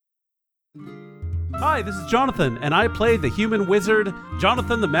Hi, this is Jonathan, and I play the human wizard,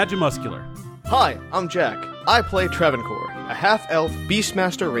 Jonathan the Magimuscular. Hi, I'm Jack. I play Travancore, a half-elf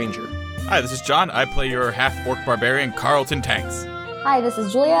Beastmaster Ranger. Hi, this is John. I play your half-orc barbarian, Carlton Tanks. Hi, this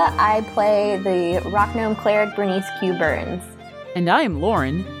is Julia. I play the rock gnome cleric, Bernice Q. Burns. And I am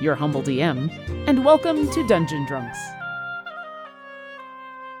Lauren, your humble DM, and welcome to Dungeon Drunks.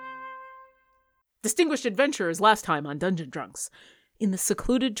 Distinguished adventurers last time on Dungeon Drunks. In the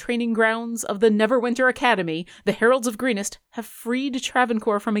secluded training grounds of the Neverwinter Academy, the Heralds of Greenest have freed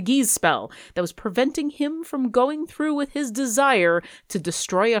Travancore from a Geese spell that was preventing him from going through with his desire to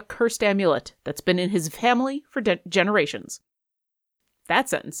destroy a cursed amulet that's been in his family for generations. That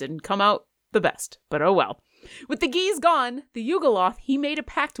sentence didn't come out the best, but oh well. With the Geese gone, the Yugoloth he made a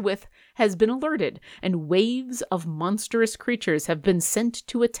pact with has been alerted, and waves of monstrous creatures have been sent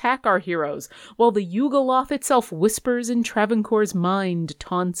to attack our heroes, while the Yugoloth itself whispers in Travancore's mind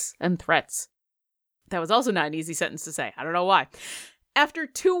taunts and threats. That was also not an easy sentence to say. I don't know why. After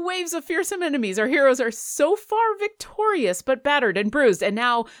 2 waves of fearsome enemies, our heroes are so far victorious but battered and bruised, and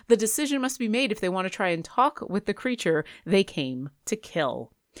now the decision must be made if they want to try and talk with the creature they came to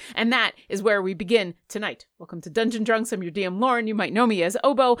kill. And that is where we begin tonight. Welcome to Dungeon Drunks. I'm your DM, Lauren. You might know me as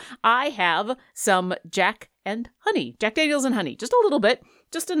Obo. I have some Jack and honey. Jack Daniels and honey. Just a little bit.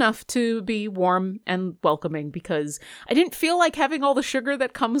 Just enough to be warm and welcoming because I didn't feel like having all the sugar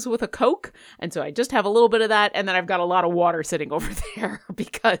that comes with a Coke. And so I just have a little bit of that. And then I've got a lot of water sitting over there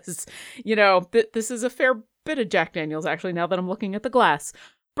because, this is a fair bit of Jack Daniels, actually, now that I'm looking at the glass.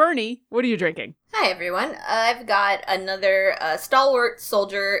 Bernie, what are you drinking? Hi, everyone. I've got another stalwart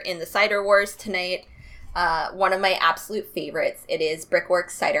soldier in the Cider Wars tonight. One of my absolute favorites. It is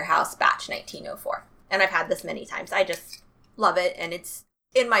Brickworks Cider House Batch 1904. And I've had this many times. I just love it, and it's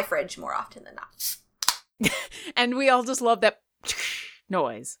in my fridge more often than not. And we all just love that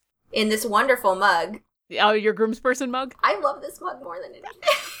noise. In this wonderful mug. Oh, your groomsperson mug? I love this mug more than anything.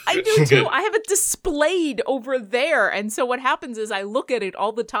 I do too. I have it displayed over there. And so what happens is I look at it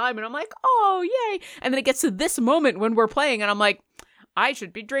all the time and I'm like, oh, yay. And then it gets to this moment when we're playing and I'm like, I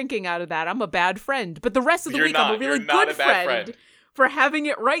should be drinking out of that. I'm a bad friend. But the rest of the week, I'm a really good friend for having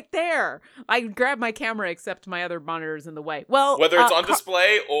it right there. I grab my camera, except my other monitor's in the way. Well, whether it's on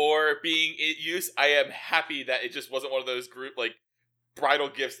display or being in use, I am happy that it just wasn't one of those group, bridal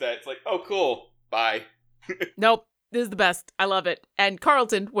gifts that it's like, oh, cool, bye. Nope. This is the best. I love it. And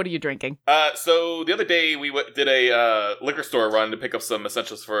Carlton, what are you drinking? So the other day we did a liquor store run to pick up some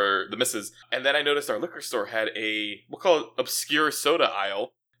essentials for the missus. And then I noticed our liquor store had we'll call it obscure soda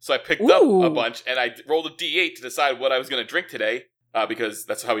aisle. So I picked up a bunch and I rolled a D8 to decide what I was going to drink today. Because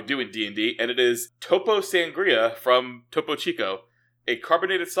that's how we do in D&D. And it is Topo Sangria from Topo Chico. A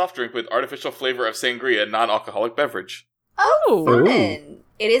carbonated soft drink with artificial flavor of sangria, non-alcoholic beverage. Oh, fun.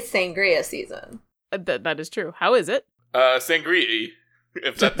 It is sangria season. That is true. How is it? Sangria-y.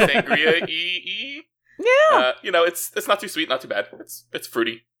 If that's sangria-y. Yeah. It's not too sweet, not too bad. It's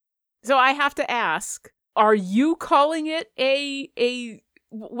fruity. So I have to ask, are you calling it a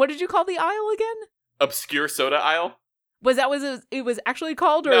what did you call the aisle again? Obscure soda aisle. Was that it was actually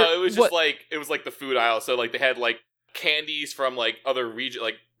called? Or no, it was just it was the food aisle. So they had candies from other region,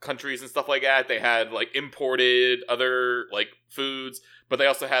 countries and stuff like that. They had imported other foods, but they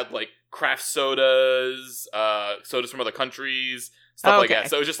also had craft sodas, sodas from other countries, stuff like that.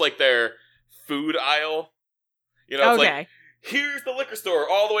 So it was just their food aisle. It's here's the liquor store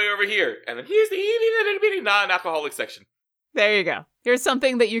all the way over here, and then here's the non-alcoholic section. There you go. Here's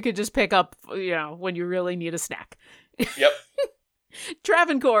something that you could just pick up, when you really need a snack. Yep.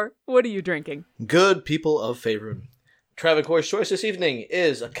 Travancore, what are you drinking? Good people of Faerun. Travancore's choice this evening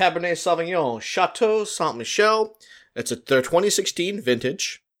is a Cabernet Sauvignon Chateau Saint Michel. It's their 2016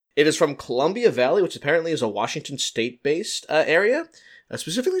 vintage. It is from Columbia Valley, which apparently is a Washington State-based area.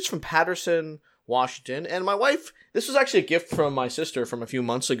 Specifically, it's from Patterson, Washington. And my wife, this was actually a gift from my sister from a few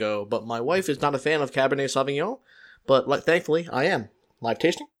months ago, but my wife is not a fan of Cabernet Sauvignon. But thankfully, I am. Live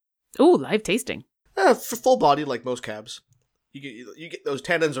tasting? Ooh, live tasting. For full body, like most cabs. You get those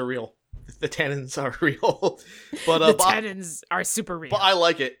tannins are real. The tannins are real. But the tannins are super real. But I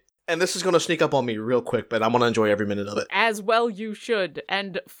like it. And this is going to sneak up on me real quick, but I'm going to enjoy every minute of it. As well you should.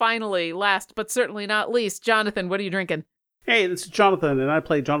 And finally, last but certainly not least, Jonathan, what are you drinking? Hey, this is Jonathan, and I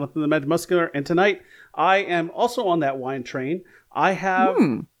play Jonathan the Magimuscular, and tonight I am also on that wine train. I have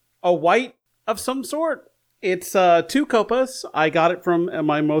a white of some sort. It's 2 copas. I got it from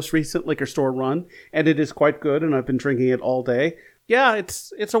my most recent liquor store run, and it is quite good, and I've been drinking it all day. Yeah,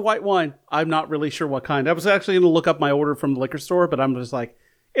 it's a white wine. I'm not really sure what kind. I was actually going to look up my order from the liquor store, but I'm just like,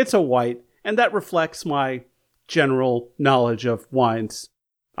 it's a white, and that reflects my general knowledge of wines.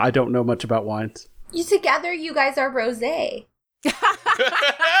 I don't know much about wines. Together, you guys are rosé.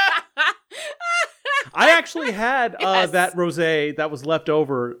 I actually had Yes. that rosé that was left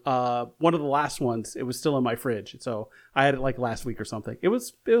over. One of the last ones. It was still in my fridge, so I had it like last week or something. It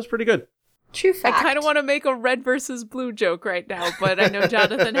was pretty good. True I fact. kind of want to make a red versus blue joke right now, but I know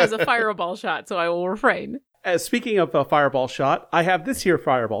Jonathan has a fireball shot, so I will refrain. Speaking of a fireball shot, I have this here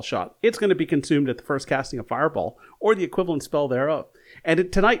fireball shot. It's going to be consumed at the first casting of fireball, or the equivalent spell thereof. And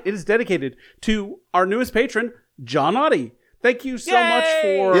tonight, it is dedicated to our newest patron, John Oddie. Thank you so much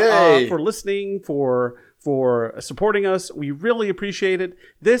for listening, for supporting us. We really appreciate it.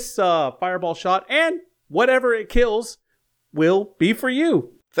 This fireball shot and whatever it kills will be for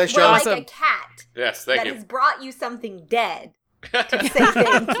you. Thanks, We're John. like Awesome. a cat Yes, thank that you. has brought you something dead to say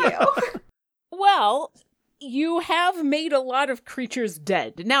thank you. Well, you have made a lot of creatures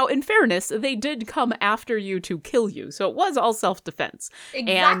dead. Now, in fairness, they did come after you to kill you, so it was all self-defense.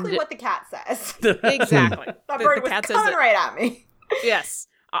 Exactly And- what the cat says. Exactly. That The bird was cat says coming it. right at me. Yes,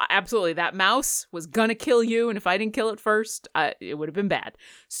 absolutely. That mouse was gonna kill you, and if I didn't kill it first, it would have been bad.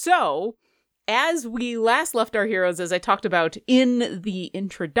 So, as we last left our heroes, as I talked about in the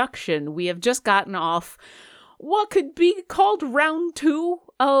introduction, we have just gotten off what could be called round 2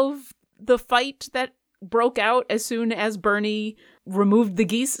 of the fight that broke out as soon as Bernie removed the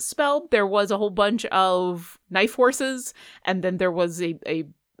geese spell. There was a whole bunch of knife horses, and then there was a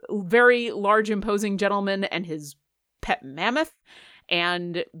very large, imposing gentleman and his pet mammoth,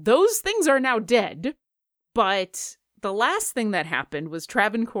 and those things are now dead. But the last thing that happened was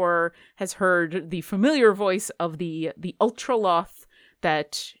Travancore has heard the familiar voice of the Ultraloth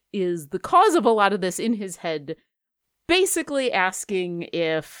that is the cause of a lot of this in his head, basically asking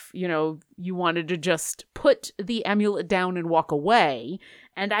if, you wanted to just put the amulet down and walk away.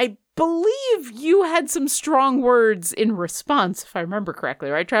 And I believe you had some strong words in response, if I remember correctly,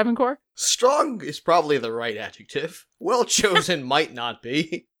 right, Travancore? Strong is probably the right adjective. Well chosen might not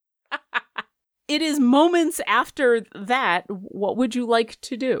be. It is moments after that. What would you like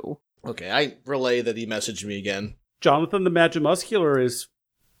to do? Okay, I relay that he messaged me again. Jonathan the Magimuscular is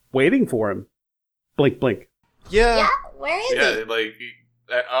waiting for him. Blink, blink. Yeah, where is Yeah, he? like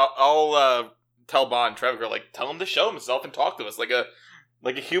I'll tell Bond, Trevor, tell him to show himself and talk to us like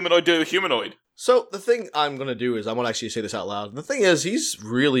a humanoid to a humanoid. So, the thing I'm going to do is, I want to actually say this out loud. The thing is, he's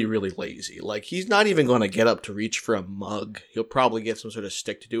really, really lazy. He's not even going to get up to reach for a mug. He'll probably get some sort of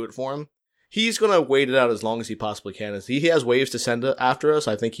stick to do it for him. He's going to wait it out as long as he possibly can. If he has waves to send after us,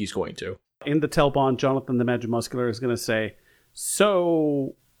 I think he's going to. In the Telbond, Jonathan the Magimuscular is going to say,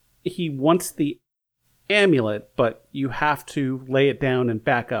 so he wants the amulet, but you have to lay it down and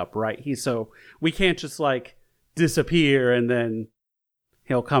back up, right? So we can't just disappear and then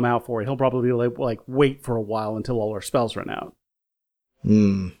he'll come out for it. He'll probably wait for a while until all our spells run out.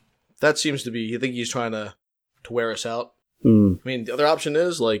 That seems to be, you think he's trying to wear us out? Hmm. I mean, the other option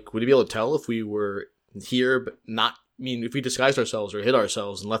is, would he be able to tell if we were here, but not, if we disguised ourselves or hid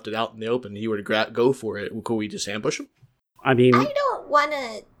ourselves and left it out in the open, he were to go for it, could we just ambush him? I mean, I don't want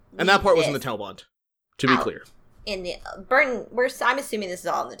to. And that part was in the Telbond, to be clear. In the burn, I'm assuming this is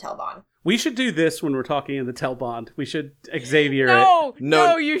all in the Telbond. we should do this when we're talking in the Telbond. We should Xavier it.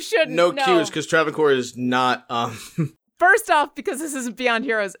 No, you shouldn't. No cues, because Travancore is not, First off, because this isn't Beyond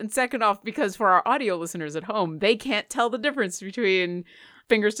Heroes, and second off, because for our audio listeners at home, they can't tell the difference between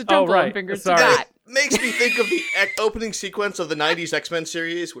fingers to temple and fingers to dot. Makes me think of the opening sequence of the 90s X-Men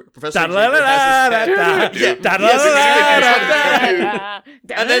series where Professor Xavier has his fist.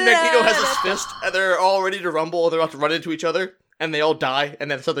 And then Magneto has his fist, and they're all ready to rumble, and they're about to run into each other, and they all die,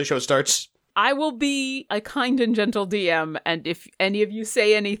 and then that's how the show starts. I will be a kind and gentle DM, and if any of you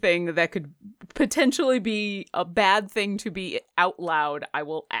say anything that could potentially be a bad thing to be out loud, I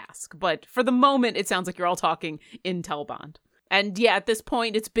will ask. But for the moment, it sounds like you're all talking in Telbond. And yeah, at this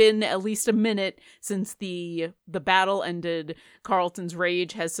point, it's been at least a minute since the battle ended. Carlton's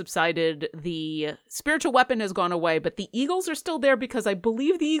rage has subsided. The spiritual weapon has gone away, but the eagles are still there because I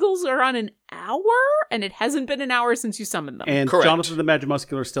believe the eagles are on an hour, and it hasn't been an hour since you summoned them. And Correct. Jonathan the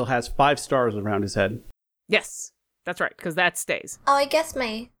Magimuscular still has 5 stars around his head. Yes, that's right, because that stays. Oh, I guess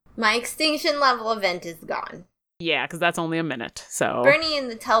my extinction level event is gone. Yeah, because that's only a minute, so... Bernie in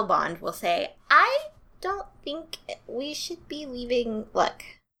the Telbond will say, I don't think we should be leaving. Look,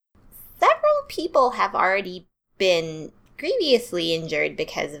 several people have already been grievously injured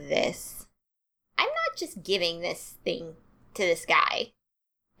because of this. I'm not just giving this thing to this guy.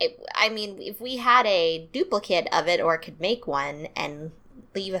 If we had a duplicate of it or could make one and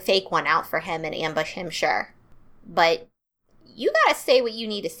leave a fake one out for him and ambush him, sure. But you gotta say what you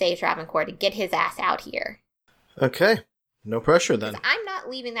need to say, Travancore, to get his ass out here. Okay. No pressure then. I'm not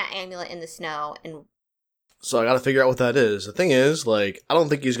leaving that amulet in the snow. And So I gotta figure out what that is. The thing is, I don't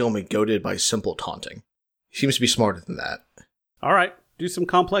think he's gonna be goaded by simple taunting. He seems to be smarter than that. All right, do some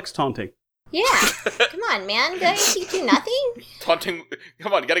complex taunting. yeah, come on, man. Did I teach you nothing? Taunting.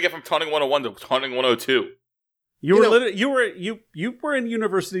 Come on, you gotta get from taunting 101 to taunting 102. You were in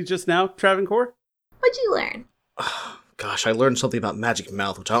university just now, Travancore. What'd you learn? Gosh, I learned something about magic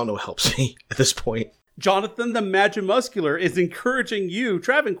mouth, which I don't know helps me at this point. Jonathan the Magimuscular is encouraging you,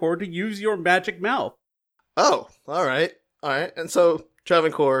 Travancore, to use your magic mouth. Oh, all right. And so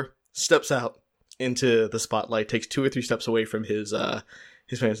Travancore steps out into the spotlight, takes 2 or 3 steps away from his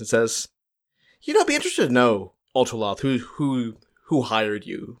parents, and says, I'd be interested to know, Ultraloth, who hired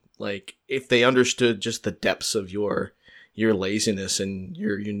you. If they understood just the depths of your laziness and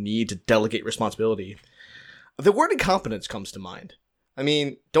your need to delegate responsibility. The word incompetence comes to mind. I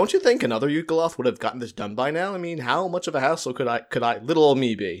mean, don't you think another Yukaloth would have gotten this done by now? I mean, how much of a hassle could I little old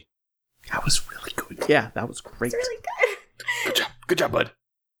me be? That was really good. Yeah, that was great. It's really good. Good job, bud.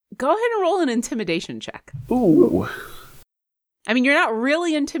 Go ahead and roll an intimidation check. Ooh. I mean, you're not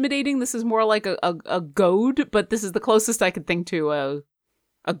really intimidating. This is more like a goad, but this is the closest I could think to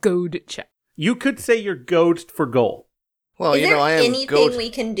a goad check. You could say you're goad for goal. Well, Is there I am anything we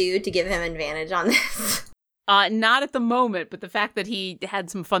can do to give him advantage on this? Not at the moment, but the fact that he had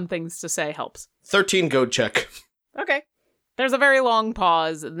some fun things to say helps. 13 goad check. Okay. There's a very long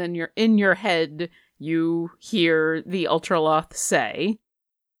pause, and then you're in your head, you hear the Ultraloth say,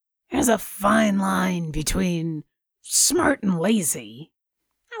 "There's a fine line between smart and lazy.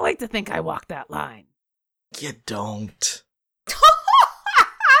 I like to think I walk that line." You don't.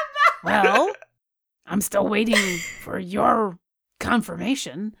 Well, I'm still waiting for your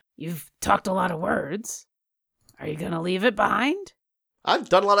confirmation. You've talked a lot of words. Are you gonna leave it behind? I've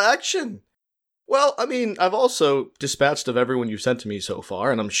done a lot of action. Well, I mean, I've also dispatched of everyone you've sent to me so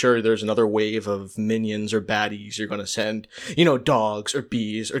far, and I'm sure there's another wave of minions or baddies you're gonna send. Dogs or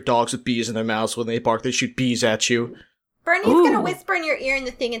bees, or dogs with bees in their mouths. When they bark, they shoot bees at you. Bernie's Ooh. gonna whisper in your ear in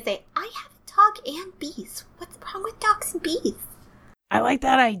the thing and say, "I have a dog and bees. What's wrong with dogs and bees?" I like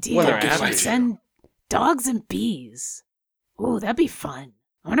that idea. Well, they're We should happy. send dogs and bees. Ooh, that'd be fun.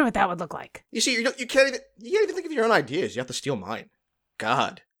 I wonder what that would look like. You see, you can't even think of your own ideas. You have to steal mine.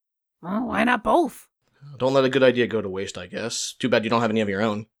 God. Well, why not both? Don't let a good idea go to waste, I guess. Too bad you don't have any of your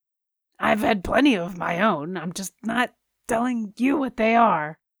own. I've had plenty of my own. I'm just not telling you what they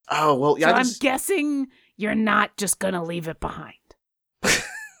are. Oh, well, yeah. So I'm guessing you're not just gonna leave it behind.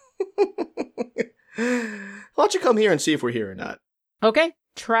 Why don't you come here and see if we're here or not? Okay,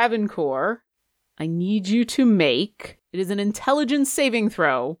 Travancore, I need you to make, it is an intelligence saving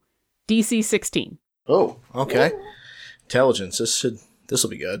throw, DC 16. Oh, okay. Intelligence. This will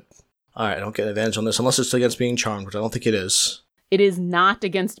be good. All right, I don't get advantage on this unless it's against being charmed, which I don't think it is. It is not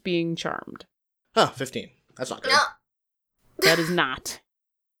against being charmed. Huh, 15. That's not good. No. That is not.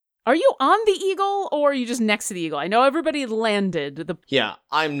 Are you on the eagle, or are you just next to the eagle? I know everybody landed. Yeah,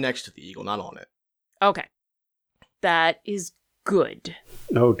 I'm next to the eagle, not on it. Okay. That is good.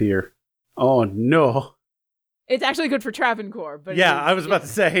 Oh, dear. Oh, no. It's actually good for Travancore, but Yeah, I was about to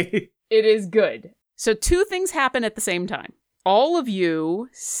say. It is good. So 2 things happen at the same time. All of you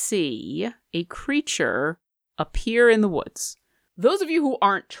see a creature appear in the woods. Those of you who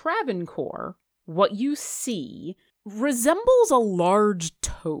aren't Travancore, what you see resembles a large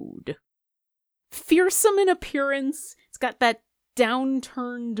toad. Fearsome in appearance. It's got that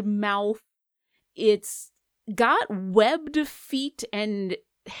downturned mouth. It's got webbed feet and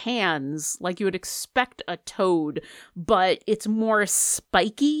hands like you would expect a toad, but it's more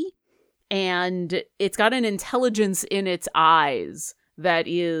spiky, and it's got an intelligence in its eyes that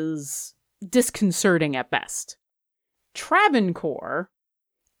is disconcerting at best. Travancore,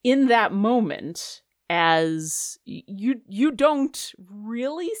 in that moment, as you don't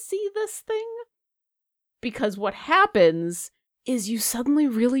really see this thing, because what happens is you suddenly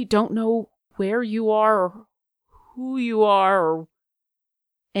really don't know where you are or who you are or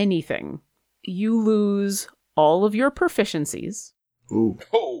anything. You lose all of your proficiencies. Ooh.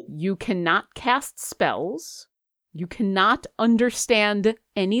 Oh, You cannot cast spells. You cannot understand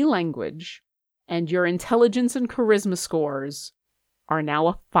any language. And your intelligence and charisma scores are now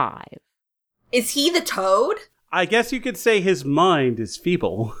a 5. Is he the toad? I guess you could say his mind is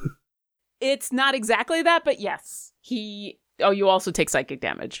feeble. It's not exactly that, but yes. You also take psychic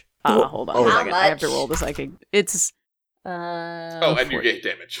damage. Oh. Hold on Oh. a How second. I have to much? roll the psychic. It's and you 40. get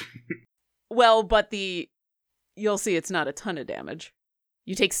damage. Well, but you'll see it's not a ton of damage.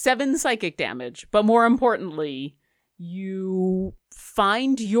 You take 7 psychic damage, but more importantly, you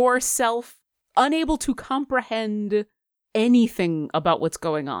find yourself unable to comprehend anything about what's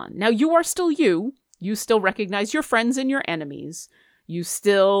going on. Now, you are still you. You still recognize your friends and your enemies. You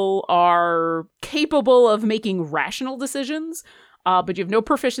still are capable of making rational decisions, but you have no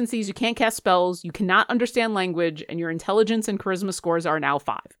proficiencies. You can't cast spells. You cannot understand language, and your intelligence and charisma scores are now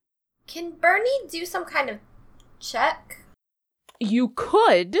 5. Can Bernie do some kind of check? You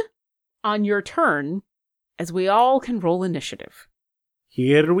could, on your turn, as we all can roll initiative.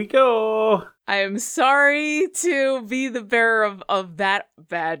 Here we go. I am sorry to be the bearer of that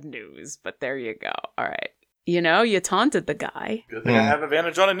bad news, but there you go. All right. You know, you taunted the guy. Good thing I have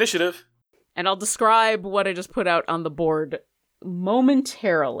advantage on initiative. And I'll describe what I just put out on the board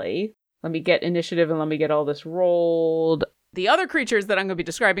momentarily. Let me get initiative and let me get all this rolled. The other creatures that I'm going to be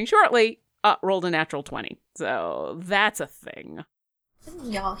describing shortly rolled a natural 20. So that's a thing.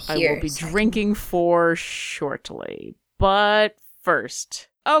 Y'all I here. will be drinking for shortly. But first.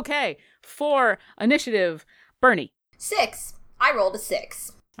 Okay, for initiative, Bernie. 6. I rolled a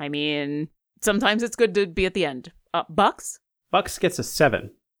 6. I mean, sometimes it's good to be at the end. Bucks? Bucks gets a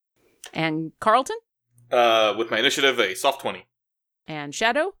 7. And Carlton? With my initiative, a soft 20. And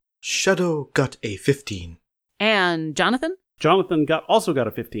Shadow? Shadow got a 15. And Jonathan? Jonathan also got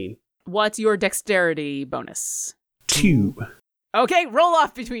a 15. What's your dexterity bonus? 2. Okay, roll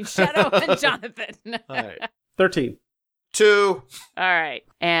off between Shadow and Jonathan. All right. 13. 2. All right.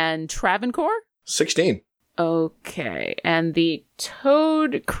 And Travancore? 16. Okay. And the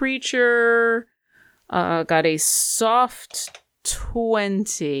toad creature got a soft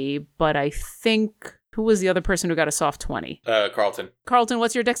 20, but I think... Who was the other person who got a soft 20? Carlton. Carlton,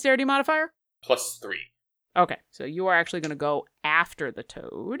 what's your dexterity modifier? +3. Okay, so you are actually going to go after the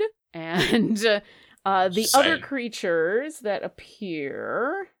toad. And the Same. other creatures that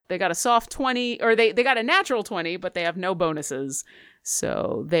appear, they got a soft 20, or they got a natural 20, but they have no bonuses.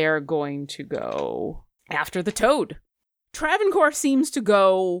 So they're going to go after the toad. Travancore seems to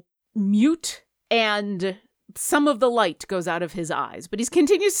go mute, and some of the light goes out of his eyes, but he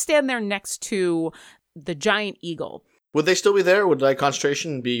continues to stand there next to the giant eagle. Would they still be there? Would my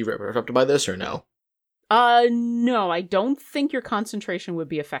concentration be interrupted by this or no? No, I don't think your concentration would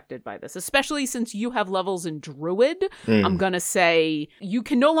be affected by this, especially since you have levels in Druid. I'm gonna say you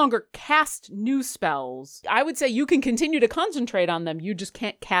can no longer cast new spells. I would say you can continue to concentrate on them, you just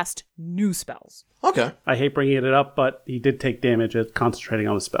can't cast new spells. Okay. I hate bringing it up, but he did take damage at concentrating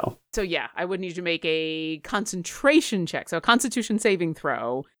on the spell. So yeah, I would need you to make a concentration check, so a constitution saving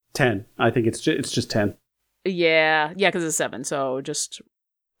throw. 10. I think it's just 10. Yeah, because it's 7, so just...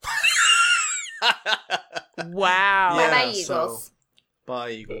 Wow. Bye-bye, Eagles. Bye,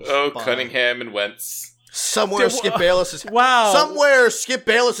 Eagles. Oh, Bye. Cunningham and Wentz. Somewhere Skip Bayless is... Wow. Somewhere Skip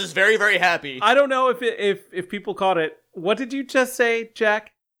Bayless is very, very happy. I don't know if people caught it. What did you just say,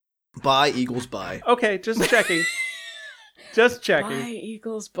 Jack? Bye, Eagles, bye. Okay, just checking. Just checking. Bye,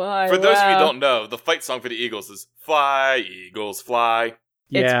 Eagles, bye. For those of you Wow. who don't know, the fight song for the Eagles is Fly, Eagles, Fly.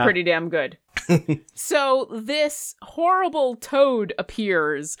 It's Yeah. pretty damn good. So this horrible toad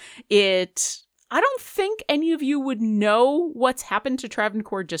appears. I don't think any of you would know what's happened to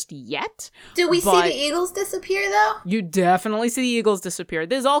Travancore just yet. Do we see But- the Eagles disappear, though? You definitely see the eagles disappear.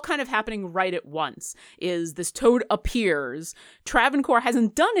 This is all kind of happening right at once. Is this toad appears. Travancore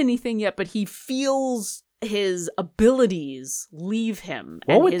hasn't done anything yet, but he feels his abilities leave him.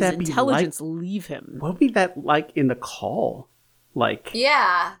 What and would his that be intelligence leave him. What would be that like in the call? Like,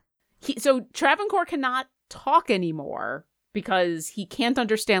 Yeah. So Travancore cannot talk anymore because he can't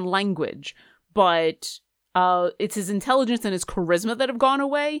understand language, but it's his intelligence and his charisma that have gone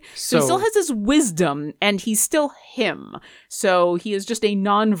away. So he still has his wisdom, and he's still him. So he is just a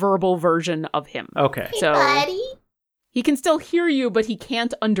non-verbal version of him. okay. Hey, So- buddy. He can still hear you, but he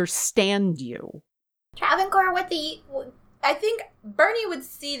can't understand you. Travancore with the... I think Bernie would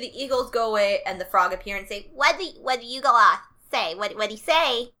see the Eagles go away and the frog appear and say, What do you go say? What'd he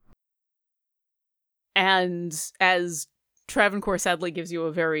say? And as Travancore sadly gives you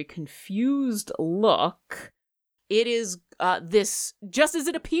a very confused look, it is this, just as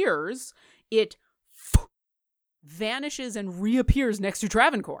it appears, it vanishes and reappears next to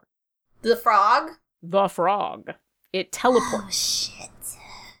Travancore. The frog? The frog. It teleports. shit.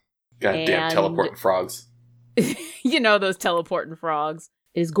 Goddamn And- teleporting frogs. You know those teleporting frogs.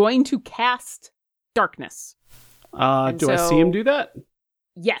 Is going to cast darkness. Do I so- see him do that?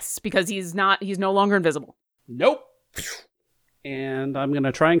 Yes, because he's no longer invisible. Nope. And I'm going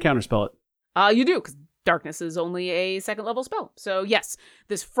to try and counterspell it. You do, because Darkness is only a 2nd level spell. So yes,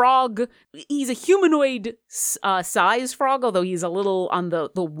 this frog, he's a humanoid size frog, although he's a little on the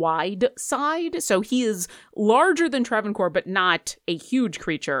wide side. So he is larger than Travancore, but not a huge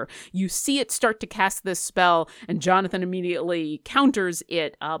creature. You see it start to cast this spell, and Jonathan immediately counters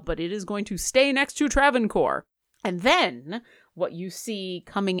it, but it is going to stay next to Travancore. And then what you see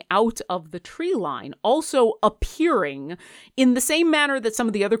coming out of the tree line, also appearing in the same manner that some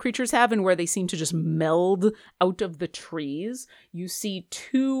of the other creatures have, and where they seem to just meld out of the trees, you see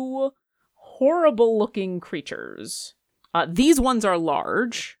 2 horrible-looking creatures. These ones are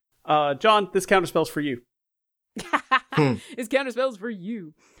large. John, this counterspell's for you. His counterspell's for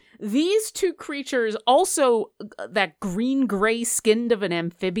you. These 2 creatures, also that green-gray skinned of an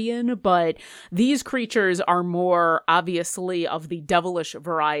amphibian, but these creatures are more obviously of the devilish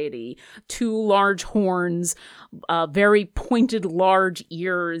variety. 2 large horns, very pointed large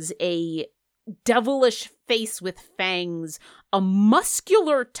ears, a devilish face with fangs, a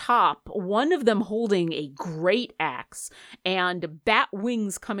muscular top, one of them holding a great axe, and bat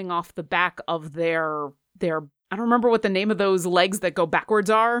wings coming off the back of their I don't remember what the name of those legs that go backwards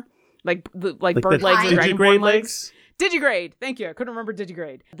are. Like bird legs and dragonborn legs. Digigrade. Thank you. I couldn't remember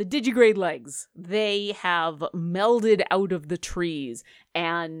Digigrade. The Digigrade legs. They have melded out of the trees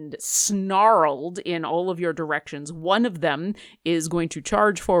and snarled in all of your directions. One of them is going to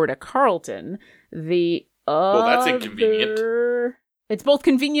charge forward at Carlton. Well, that's inconvenient. It's both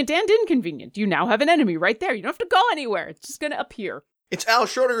convenient and inconvenient. You now have an enemy right there. You don't have to go anywhere. It's just going to appear. It's Al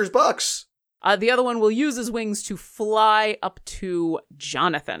Schrodinger's Bucks. The other one will use his wings to fly up to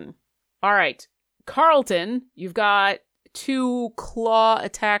Jonathan. All right. Carlton, you've got 2 claw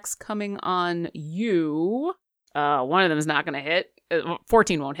attacks coming on you. One of them is not going to hit.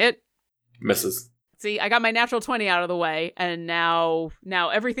 14 won't hit. Misses. See, I got my natural 20 out of the way, and now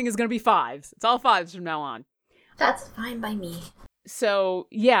everything is going to be 5s. It's all 5s from now on. That's fine by me. So,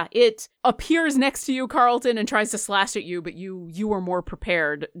 yeah, it appears next to you, Carlton, and tries to slash at you, but you are more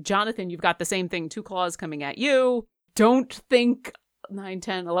prepared. Jonathan, you've got the same thing, 2 claws coming at you. Don't think 9,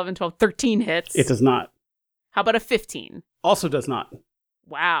 10, 11, 12, 13 hits. It does not. How about a 15? Also does not.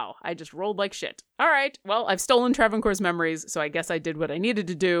 Wow, I just rolled like shit. All right, well, I've stolen Travancore's memories, so I guess I did what I needed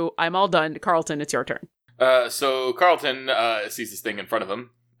to do. I'm all done. Carlton, it's your turn. So Carlton sees this thing in front of him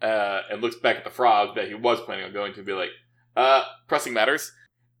and looks back at the frog that he was planning on going to and be like, pressing matters.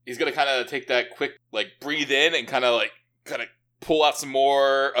 He's gonna kind of take that quick, breathe in and kind of pull out some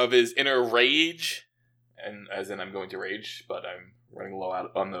more of his inner rage. And as in, I'm going to rage, but I'm running low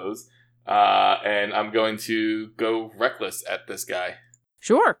out on those. And I'm going to go reckless at this guy.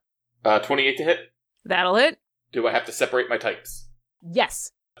 Sure. 28 to hit. That'll hit. Do I have to separate my types?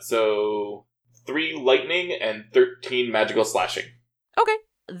 Yes. So 3 lightning and 13 magical slashing. Okay.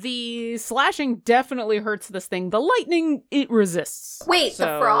 The slashing definitely hurts this thing. The lightning, it resists. Wait,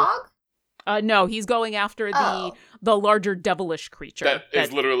 the frog? No, he's going after the larger devilish creature. That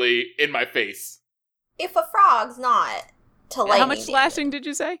is literally in my face. If a frog's not to lightning How much slashing did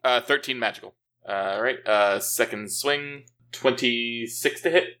you say? 13 magical. Alright, second swing, 26 to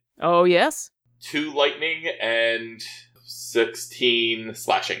hit. Oh, yes. 2 lightning and 16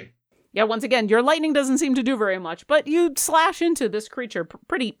 slashing. Yeah, once again, your lightning doesn't seem to do very much, but you slash into this creature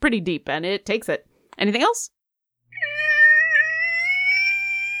pretty deep, and it takes it. Anything else?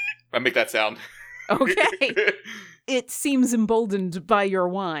 I make that sound. Okay. It seems emboldened by your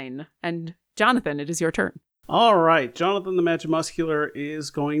wine. And Jonathan, it is your turn. All right. Jonathan the Magimuscular is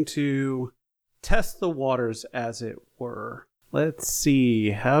going to test the waters, as it were. Let's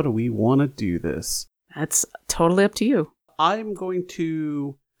see. How do we want to do this? That's totally up to you. I'm going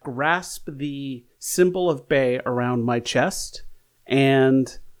to grasp the symbol of Bay around my chest,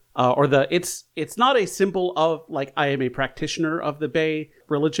 and it's not a symbol of I am a practitioner of the Bay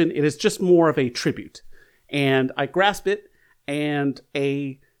religion. It is just more of a tribute, and I grasp it, and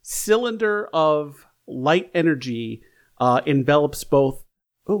a cylinder of light energy envelops both.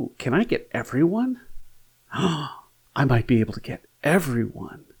 Oh, can I get everyone? I might be able to get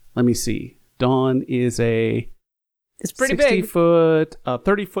everyone. Let me see. Dawn is It's pretty 60 big.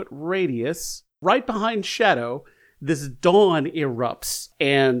 30-foot radius. Right behind Shadow, this dawn erupts,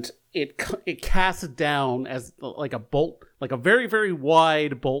 and it casts down as like a bolt, like a very, very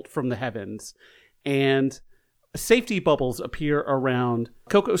wide bolt from the heavens. And safety bubbles appear around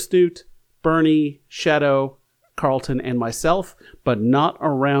Coco Snoot, Bernie, Shadow, Carlton, and myself, but not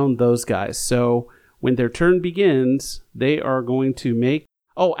around those guys. So when their turn begins, they are going to make...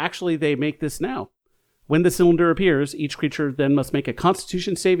 Oh, actually, they make this now. When the cylinder appears, each creature then must make a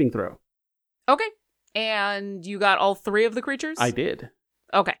Constitution saving throw. Okay. And you got all 3 of the creatures? I did.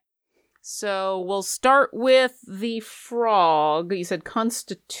 Okay. So we'll start with the frog. You said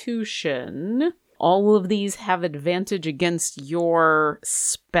Constitution. All of these have advantage against your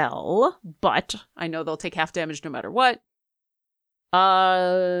spell, but I know they'll take half damage no matter what.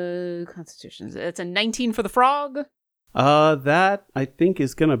 Constitution. It's a 19 for the frog. That I think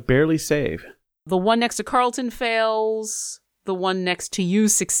is gonna barely save. The one next to Carlton fails. The one next to you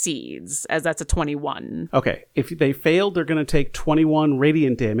succeeds, as that's a 21. Okay, if they failed, they're gonna take 21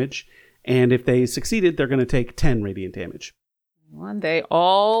 radiant damage, and if they succeeded, they're gonna take 10 radiant damage. Well, they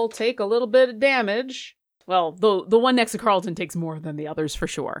all take a little bit of damage. Well, the one next to Carlton takes more than the others for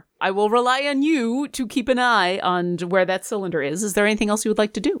sure. I will rely on you to keep an eye on where that cylinder is. Is there anything else you would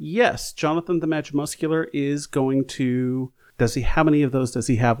like to do? Yes, Jonathan the Magimuscular is going to... How many of those does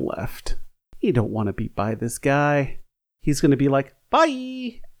he have left? You don't want to be by this guy. He's going to be like,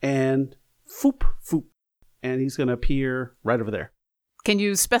 bye! And foop, foop. And he's going to appear right over there. Can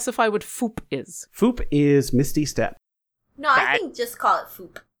you specify what foop is? Foop is Misty Step. No, I think just call it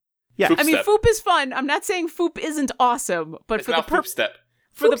Foop. Yeah, Foop I mean, step. foop is fun. I'm not saying foop isn't awesome, but It's for now the Foop step.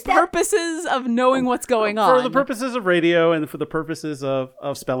 for the Foop step. purposes of knowing what's going on. For the purposes of radio and for the purposes of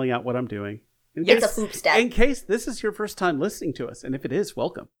spelling out what I'm doing. It's a Foop step. In case this is your first time listening to us, and if it is,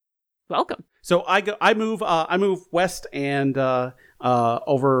 welcome. Welcome. So I move west and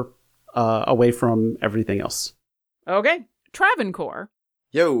over away from everything else. Okay. Travancore,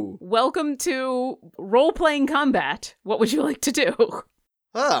 Yo. welcome to role-playing combat. What would you like to do?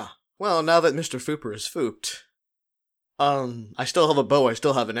 Well, now that Mr. Fooper is fooped, I still have a bow, I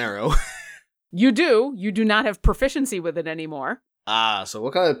still have an arrow. You do. You do not have proficiency with it anymore. So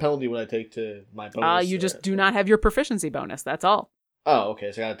what kind of penalty would I take to my bonus? You just do not have your proficiency bonus. That's all. Oh,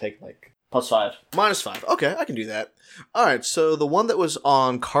 okay, so I gotta take, like, +5. -5. Okay, I can do that. Alright, so the one that was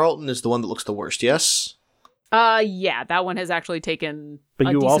on Carlton is the one that looks the worst, yes? Yeah, that one has actually taken But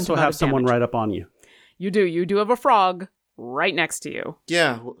a you decent also amount have of someone damage. right up on you. You do. You do have a frog right next to you.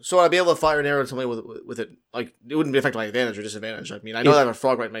 Yeah, so I'd be able to fire an arrow at somebody with it, like, it wouldn't be affected by advantage or disadvantage. I mean, I know I have a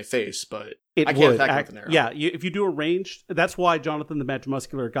frog right in my face, but It I can't would. attack it with an arrow. Yeah, if you do a ranged, that's why Jonathan the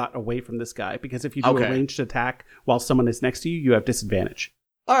Magimuscular got away from this guy, because if you do Okay. a ranged attack while someone is next to you, you have disadvantage.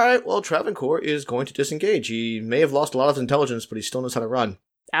 Alright, well, Travancore is going to disengage. He may have lost a lot of his intelligence, but he still knows how to run.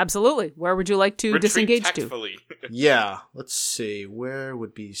 Absolutely. Where would you like to Retreat disengage to? tactfully. Yeah, let's see. Where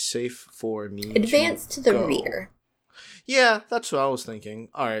would be safe for me Advance to the go? rear. Yeah, that's what I was thinking.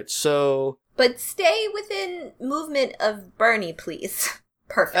 Alright, so But stay within movement of Bernie, please.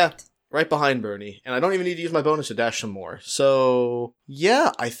 Perfect. right behind Bernie. And I don't even need to use my bonus to dash some more. So,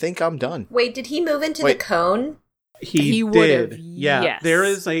 yeah, I think I'm done. Wait, did he move into Wait. the cone? He would've, did. Yeah, yes. there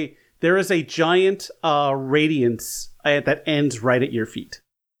is a giant radiance that ends right at your feet.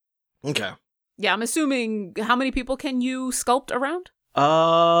 Okay. Yeah, I'm assuming how many people can you sculpt around?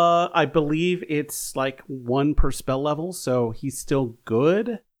 I believe it's like 1 per spell level, so he's still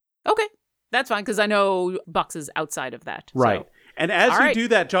good. Okay. That's fine, because I know Bucks is outside of that. Right. So. And as All you right. do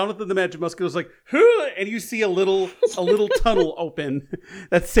that, Jonathan the Magimuscular is like, "Huh," and you see a little tunnel open.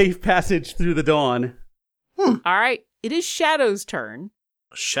 That safe passage through the dawn. All right. It is Shadow's turn.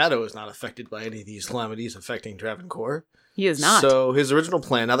 Shadow is not affected by any of these calamities affecting Travancore. He is not. So his original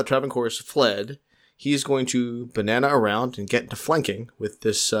plan, now that Travancore has fled, he's going to banana around and get into flanking with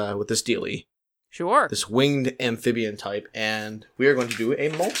this dealie, Sure. this winged amphibian type, and we are going to do a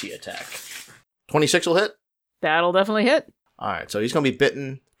multi-attack. 26 will hit. That'll definitely hit. Alright, so he's going to be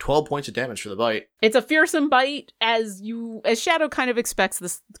bitten. 12 points of damage for the bite. It's a fearsome bite, as Shadow kind of expects.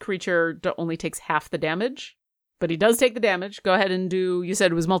 This creature only takes half the damage, but he does take the damage. Go ahead and do. You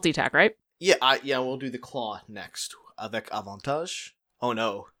said it was multi-attack, right? Yeah, we'll do the claw next. Avec avantage. Oh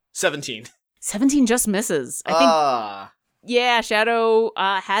no. 17. 17 just misses. I think. Yeah, Shadow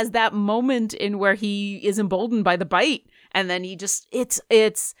has that moment in where he is emboldened by the bite, and then he just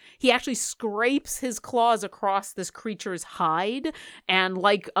he actually scrapes his claws across this creature's hide, and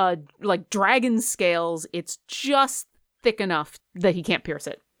like dragon scales, it's just thick enough that he can't pierce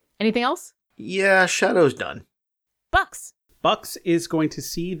it. Anything else? Yeah, Shadow's done. Bucks. Bucks is going to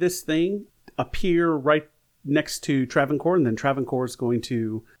see this thing appear right next to Travancore, and then Travancore is going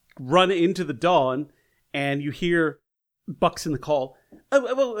to run into the dawn, and you hear Bucks in the call.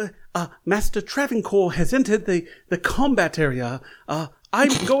 Master Travancore has entered the combat area.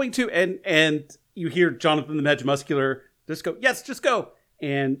 I'm going to, and you hear Jonathan the Magimuscular just go, yes, just go.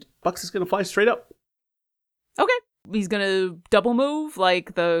 And Bucks is going to fly straight up. Okay. He's going to double move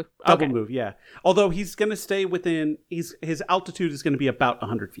like the... Double okay. move, yeah. Although he's going to stay within, his altitude is going to be about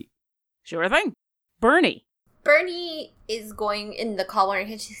 100 feet. Sure thing. Bernie. Bernie is going in the call where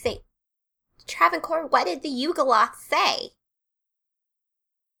he should say, Travancore, what did the Yugoloth say?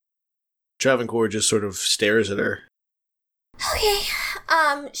 Travancore just sort of stares at her. Okay.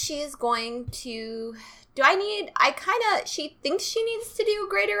 She is going to... she thinks she needs to do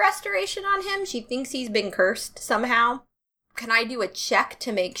greater restoration on him. She thinks he's been cursed somehow. Can I do a check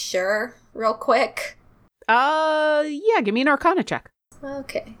to make sure real quick? Yeah, give me an Arcana check.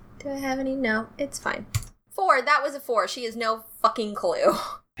 Okay. Do I have any? No, it's fine. 4. That was a 4. She has no fucking clue.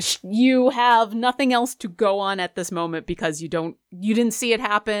 You have nothing else to go on at this moment because you didn't see it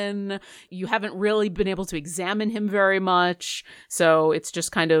happen. You haven't really been able to examine him very much. So it's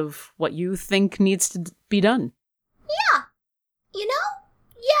just kind of what you think needs to be done. Yeah.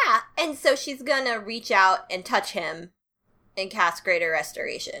 Yeah. And so she's gonna reach out and touch him and cast Greater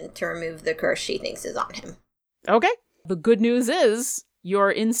Restoration to remove the curse she thinks is on him. Okay. The good news is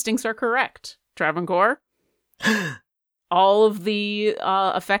your instincts are correct, Travancore. All of the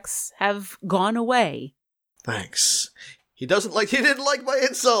effects have gone away. Thanks. He didn't like my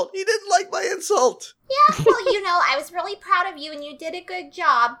insult. He didn't like my insult. Yeah, well, I was really proud of you and you did a good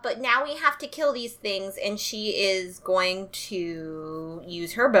job, but now we have to kill these things, and she is going to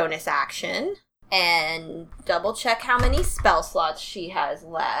use her bonus action and double check how many spell slots she has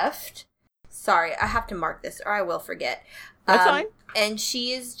left. Sorry, I have to mark this or I will forget. That's fine. And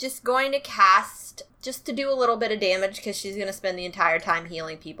she is just going to cast, just to do a little bit of damage, because she's going to spend the entire time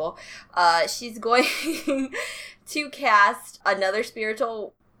healing people. She's going to cast another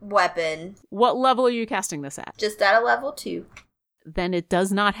spiritual weapon. What level are you casting this at? Just at a level 2. Then it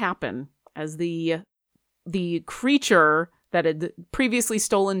does not happen, as the creature that had previously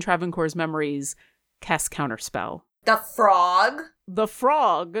stolen Travancore's memories casts Counterspell. The frog? The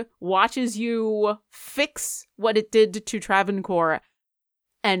frog watches you fix what it did to Travancore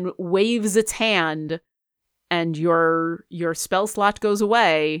and waves its hand, and your spell slot goes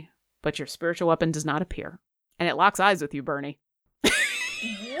away, but your spiritual weapon does not appear. And it locks eyes with you, Bernie.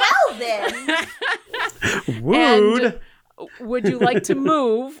 Well then! Rude! And would you like to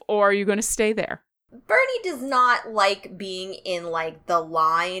move, or are you going to stay there? Bernie does not like being in, the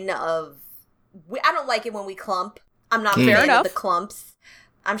line of... I don't like it when we clump. I'm not a fan of the clumps.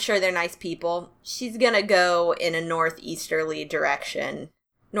 I'm sure they're nice people. She's gonna go in a northeasterly direction.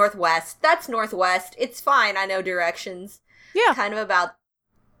 Northwest. That's northwest. It's fine. I know directions. Yeah. Kind of about...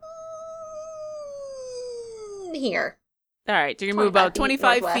 here. All right, so you're going to move about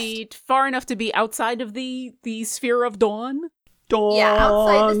 25 northwest. feet, far enough to be outside of the sphere of dawn. Dawn. Yeah,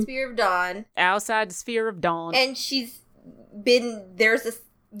 outside the Sphere of Dawn. Outside the sphere of dawn. And she's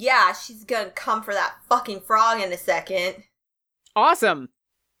gonna come for that fucking frog in a second. Awesome.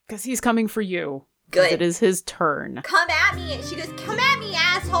 Because he's coming for you. Good. It is his turn. Come at me. She goes, come at me,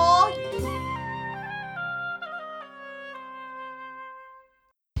 asshole.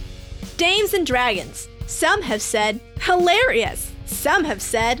 Dames and Dragons. Some have said, hilarious. Some have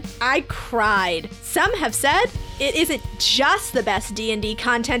said, I cried. Some have said, it isn't just the best D&D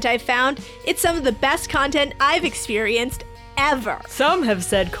content I've found, it's some of the best content I've experienced ever. Some have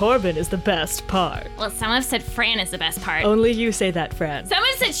said Corbin is the best part. Well, some have said Fran is the best part. Only you say that, Fran. Some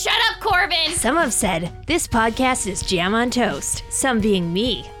have said, shut up, Corbin! Some have said, this podcast is jam on toast. Some being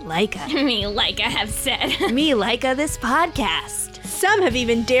me, Laika. Me, Laika, have said. Me, Laika, this podcast. Some have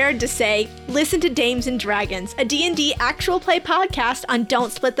even dared to say, listen to Dames and Dragons, a D&D actual play podcast on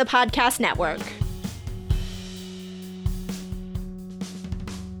Don't Split the Podcast Network.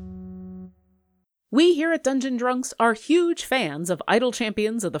 We here at Dungeon Drunks are huge fans of Idle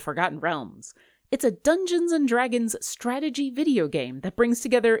Champions of the Forgotten Realms. It's a Dungeons & Dragons strategy video game that brings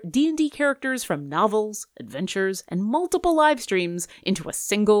together D&D characters from novels, adventures, and multiple live streams into a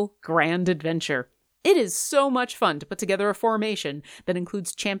single grand adventure. It is so much fun to put together a formation that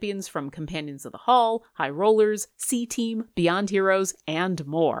includes champions from Companions of the Hall, High Rollers, C-Team, Beyond Heroes, and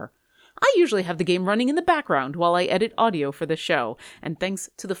more. I usually have the game running in the background while I edit audio for the show, and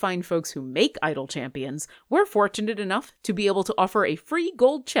thanks to the fine folks who make Idle Champions, we're fortunate enough to be able to offer a free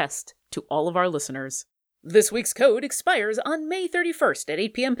gold chest to all of our listeners. This week's code expires on May 31st at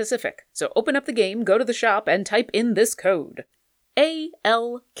 8 p.m. Pacific, so open up the game, go to the shop, and type in this code.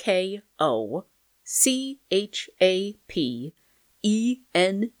 ALKOCHAPENUF.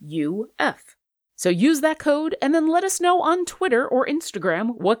 So use that code and then let us know on Twitter or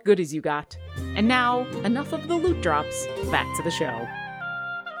Instagram what goodies you got. And now, enough of the loot drops, back to the show.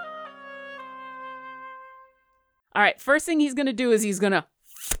 Alright, first thing he's gonna do is he's gonna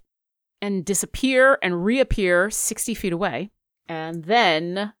and disappear and reappear 60 feet away. And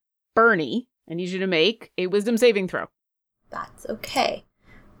then, Bernie, I need you to make a wisdom saving throw. That's okay.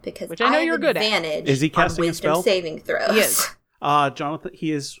 Because Which I know you're good at. Advantage Is he casting on a spell? wisdom saving throws. He is. Jonathan,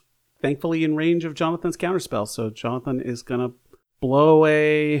 he is thankfully in range of Jonathan's counterspell, so Jonathan is gonna blow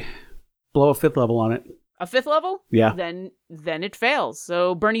a blow a 5th level on it. A 5th level? Yeah. Then it fails.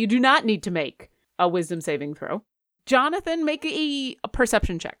 So, Bernie, you do not need to make a wisdom saving throw. Jonathan, make a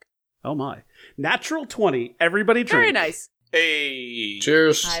perception check. Oh my. Natural 20. Everybody drink. Very nice. Hey.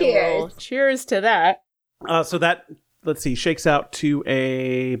 Cheers. Cheers to that. So that, let's see, shakes out to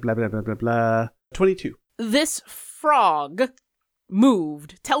a blah, blah, blah, blah, blah, 22. This frog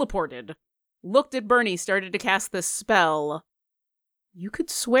moved, teleported, looked at Bernie, started to cast this spell. You could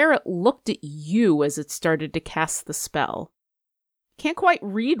swear it looked at you as it started to cast the spell. Can't quite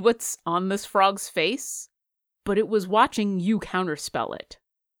read what's on this frog's face, but it was watching you counterspell it.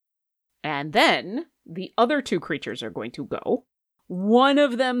 And then the other 2 creatures are going to go. One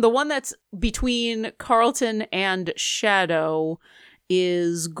of them, the one that's between Carlton and Shadow,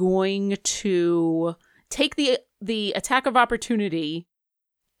 is going to take the attack of opportunity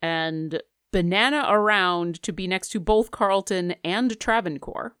and banana around to be next to both Carlton and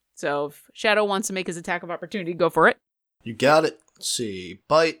Travancore. So if Shadow wants to make his attack of opportunity, go for it. You got it. Let's see.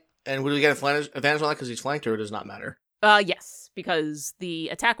 Bite. And would we get advantage on that because he's flanked, or it does not matter? Yes, because the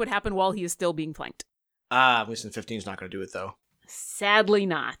attack would happen while he is still being flanked. Wisdom 15 is not going to do it, though. Sadly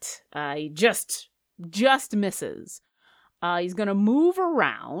not. He just misses. He's going to move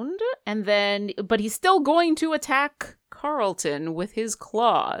around, but he's still going to attack Carlton with his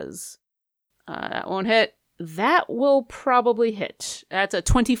claws. That won't hit. That will probably hit. That's a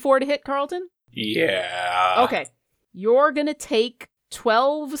 24 to hit, Carlton? Yeah. Okay. You're going to take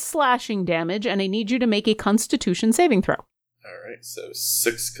 12 slashing damage, and I need you to make a Constitution saving throw. Alright, so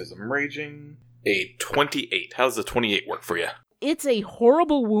 6 because I'm raging. A 28. How does the 28 work for you? It's a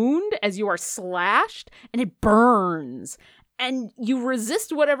horrible wound as you are slashed, and it burns. And you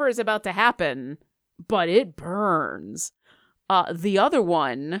resist whatever is about to happen, but it burns. The other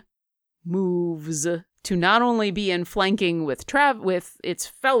one moves to not only be in flanking with its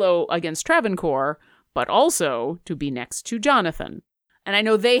fellow against Travancore, but also to be next to Jonathan. And I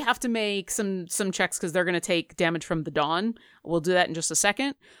know they have to make some checks because they're going to take damage from the Dawn. We'll do that in just a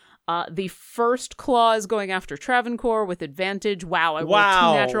second. The first claw is going after Travancore with advantage. Wow, I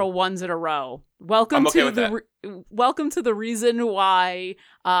rolled 2 natural 1s in a row. Welcome to the reason why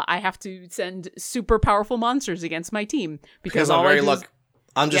I have to send super powerful monsters against my team because I'm very lucky.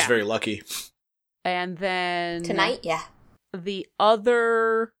 I'm just very lucky. And then tonight, yeah. The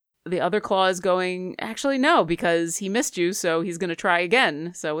other claw is going. Actually, no, because he missed you, so he's going to try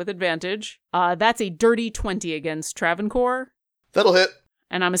again. So with advantage, that's a dirty 20 against Travancore. That'll hit.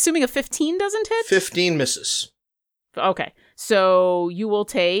 And I'm assuming a 15 doesn't hit? 15 misses. Okay. So you will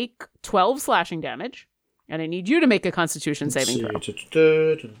take 12 slashing damage, and I need you to make a Constitution saving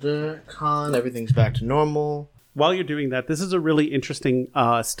throw. Con, everything's back to normal. While you're doing that, this is a really interesting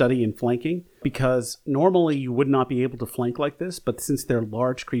study in flanking, because normally you would not be able to flank like this, but since they're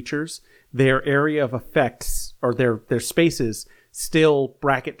large creatures, their area of effects, or their spaces, still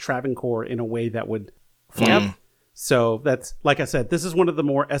bracket Travancore in a way that would flank. So that's, like I said, this is one of the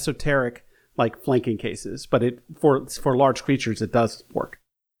more esoteric flanking cases, but for large creatures it does work.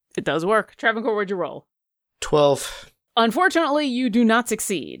 It does work. Travancore, what'd you roll? 12. Unfortunately, you do not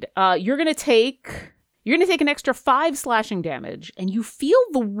succeed. You're gonna take an extra 5 slashing damage, and you feel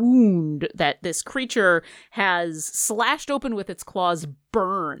the wound that this creature has slashed open with its claws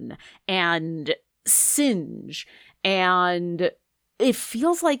burn and singe, and it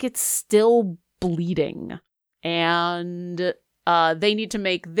feels like it's still bleeding. And they need to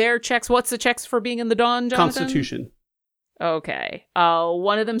make their checks. What's the checks for being in the Dawn, Jonathan? Constitution. Okay.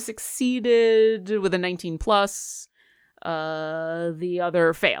 One of them succeeded with a 19 plus. The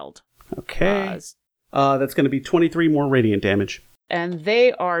other failed. Okay. That's going to be 23 more radiant damage. And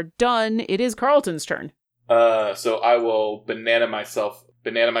they are done. It is Carlton's turn. So I will banana myself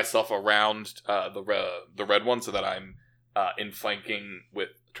around the red one so that I'm in flanking with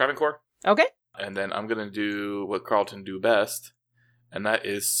Travancore. Okay. And then I'm going to do what Carlton do best, and that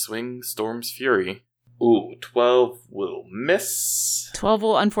is swing Storm's Fury. Ooh, 12 will miss. 12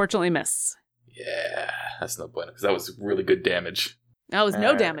 will unfortunately miss. Yeah, that's no bueno, because that was really good damage. That was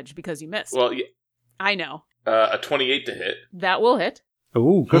no damage because you missed. Well, yeah. I know. A 28 to hit. That will hit.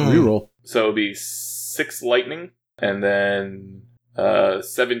 Ooh, good reroll. So it'll be 6 lightning, and then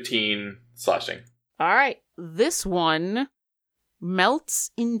 17 slashing. All right. This one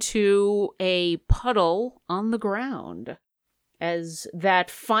melts into a puddle on the ground. As that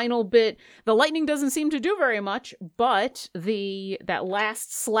final bit, the lightning doesn't seem to do very much, but that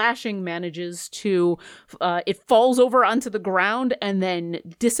last slashing manages to, it falls over onto the ground and then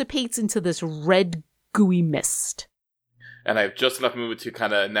dissipates into this red gooey mist. And I have just enough movement to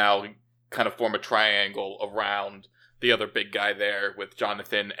kind of form a triangle around the other big guy there with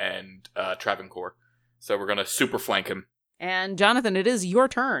Jonathan and Travancore. So we're going to super flank him. And Jonathan, it is your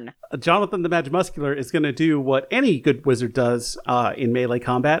turn. Jonathan the Magimuscular is going to do what any good wizard does in melee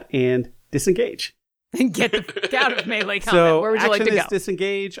combat and disengage. Get out of melee combat. So Where would you like to action go? is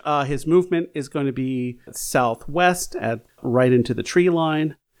disengage. His movement is going to be southwest, right into the tree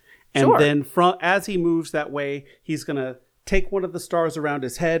line. And Sure. then as he moves that way, he's going to take one of the stars around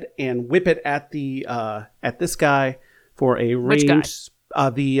his head and whip it at this guy for a range. Which guy?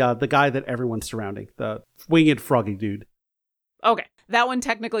 The guy that everyone's surrounding, the winged froggy dude. Okay. That one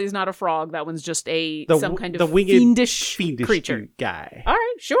technically is not a frog. That one's just some kind of winged fiendish creature. dude guy. All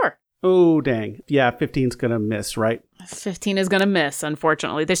right, sure. Oh, dang. Yeah, 15's going to miss, right? 15 is going to miss,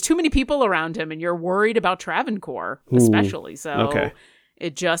 unfortunately. There's too many people around him, and you're worried about Travancore, especially. So okay.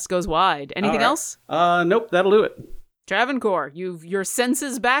 It just goes wide. Anything All right. else? Nope, that'll do it. Travancore, your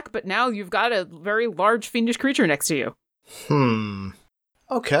senses back, but now you've got a very large fiendish creature next to you.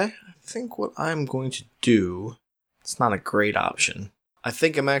 Okay. I think what I'm going to do, it's not a great option. I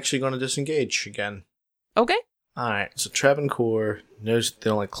think I'm actually going to disengage again. Okay. Alright, so Travancore knows they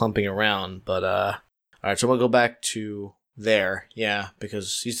don't like clumping around, but alright, so I'm gonna go back to there, yeah,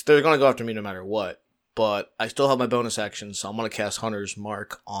 because they're gonna go after me no matter what. But I still have my bonus action, so I'm gonna cast Hunter's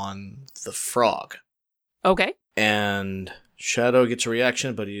Mark on the frog. Okay. And Shadow gets a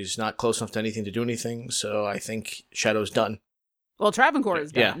reaction, but he's not close enough to anything to do anything, so I think Shadow's done. Well, Travancore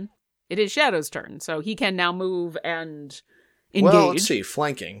is done. Yeah. It is Shadow's turn, so he can now move and engage. Well, let's see,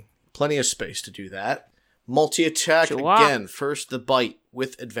 flanking. Plenty of space to do that. Multi-attack again. First the bite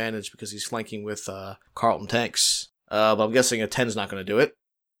with advantage because he's flanking with Carlton Tanks. But I'm guessing a 10's not going to do it.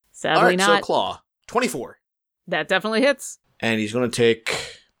 Sadly All right, not. so Claw. 24. That definitely hits. And he's going to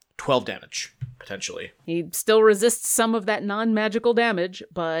take 12 damage, potentially. He still resists some of that non-magical damage,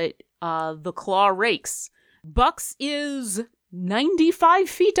 but the claw rakes. Bucks is 95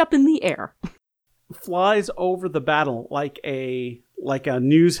 feet up in the air. Flies over the battle like a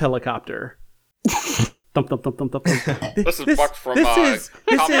news helicopter. Thump, thump, thump, thump, thump, thump. This is Buck from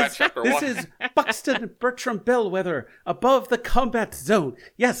Combat Chapter 1. This is Buxton Bertram Bellwether above the combat zone.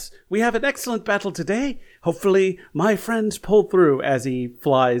 Yes, we have an excellent battle today. Hopefully my friends pull through as he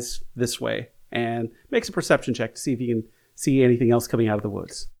flies this way and makes a perception check to see if he can see anything else coming out of the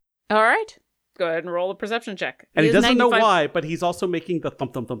woods. All right. Go ahead and roll a perception check. And he doesn't 95... know why, but he's also making the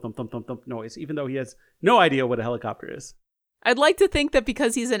thump, thump, thump, thump, thump, thump, thump noise, even though he has no idea what a helicopter is. I'd like to think that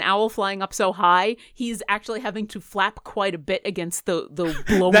because he's an owl flying up so high, he's actually having to flap quite a bit against the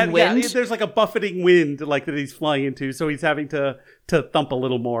blowing wind. Yeah, there's like a buffeting wind that he's flying into, so he's having to thump a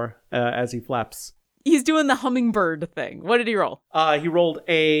little more as he flaps. He's doing the hummingbird thing. What did he roll? He rolled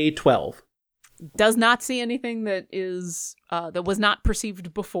a 12. Does not see anything that is that was not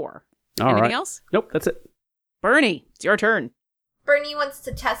perceived before. Anything Anything else? Nope, that's it. Bernie, it's your turn. Bernie wants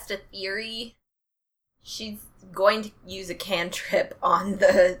to test a theory. She's going to use a cantrip on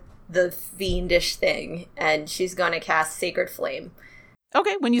the fiendish thing, and she's going to cast Sacred Flame.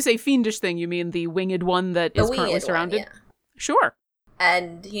 Okay, when you say fiendish thing, you mean the winged one that is currently surrounded? One, yeah. Sure.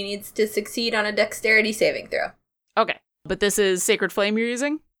 And he needs to succeed on a dexterity saving throw. Okay, but this is Sacred Flame you're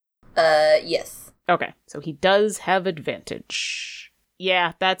using? Yes. Okay, so he does have advantage.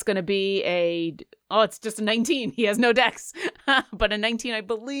 Yeah, that's going to be it's just a 19. He has no dex. But a 19, I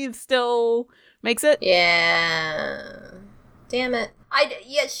believe, still makes it. Yeah. Damn it.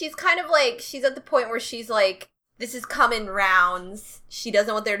 She's kind of like, she's at the point where she's like, this is come in rounds. She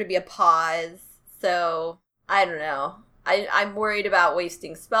doesn't want there to be a pause. So, I don't know. I'm worried about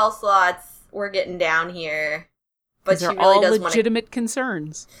wasting spell slots. We're getting down here. But These she are really all does legitimate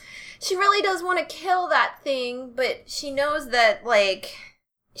concerns. She really does want to kill that thing, but she knows that,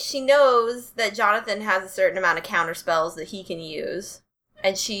 she knows that Jonathan has a certain amount of counter spells that he can use.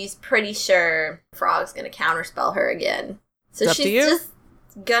 And she's pretty sure Frog's going to counterspell her again. So she's just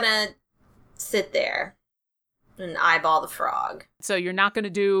gonna sit there and eyeball the frog. So you're not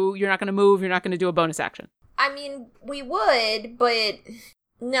going to move, you're not going to do a bonus action. I mean, we would, but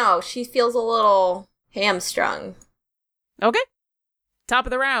no, she feels a little hamstrung. Okay. Top of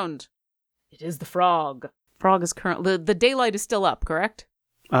the round. It is the frog. Frog is currently... The daylight is still up, correct?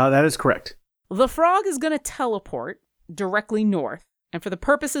 That is correct. The frog is going to teleport directly north. And for the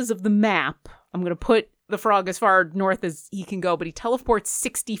purposes of the map, I'm going to put the frog as far north as he can go, but he teleports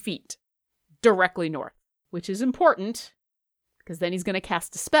 60 feet directly north, which is important because then he's going to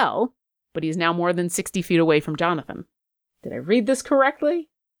cast a spell, but he's now more than 60 feet away from Jonathan. Did I read this correctly?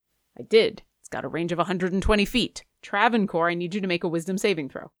 I did. It's got a range of 120 feet. Travancore, I need you to make a wisdom saving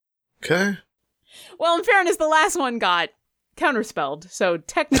throw. Okay. Well, in fairness, the last one got counterspelled, so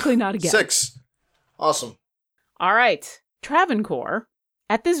technically not again. 6. Awesome. All right. Travancore,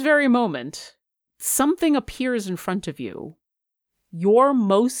 at this very moment, something appears in front of you. Your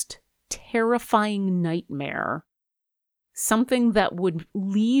most terrifying nightmare. Something that would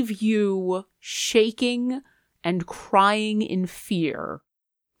leave you shaking and crying in fear,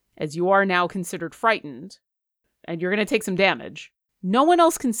 as you are now considered frightened, and you're going to take some damage. No one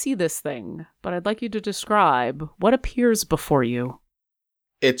else can see this thing, but I'd like you to describe what appears before you.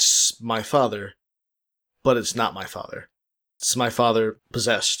 It's my father, but it's not my father. It's my father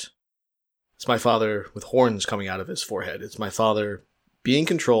possessed. It's my father with horns coming out of his forehead. It's my father being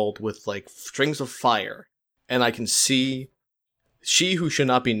controlled with, like, strings of fire. And I can see she who should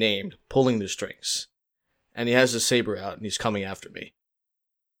not be named pulling the strings. And he has his saber out, and he's coming after me.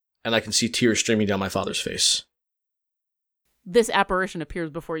 And I can see tears streaming down my father's face. This apparition appears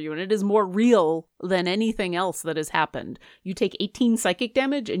before you, and it is more real than anything else that has happened. You take 18 psychic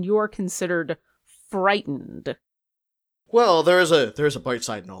damage, and you are considered frightened. Well, there is a bright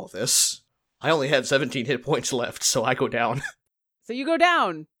side in all of this. I only had 17 hit points left, so I go down. So you go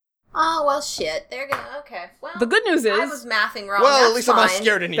down. Oh, well, shit. They're gonna... Okay, well... The good news is... I was mathing wrong. Well, That's at least fine. I'm not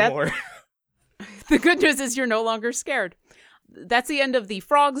scared anymore. The good news is you're no longer scared. That's the end of the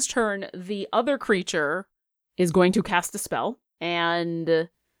frog's turn. The other creature is going to cast a spell, and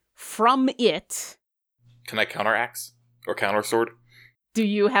from it... Can I counteraxe? Or counter sword? Do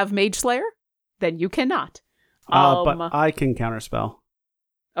you have Mage Slayer? Then you cannot. But I can counterspell.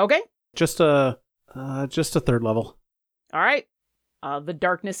 Okay. Just a third level. All right. The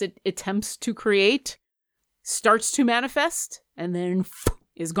darkness it attempts to create starts to manifest, and then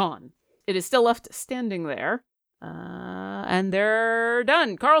is gone. It is still left standing there. And they're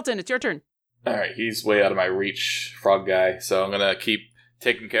done. Carlton, it's your turn. Alright, he's way out of my reach, frog guy, so I'm gonna keep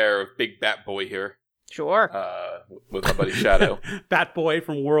taking care of Big Bat Boy here. Sure. With my buddy Shadow. Bat Boy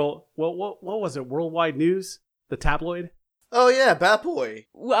from what was it? Worldwide News? The tabloid? Oh yeah, Bat Boy.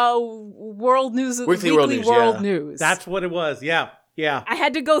 World News. Weekly World News, World yeah. News. That's what it was. Yeah. I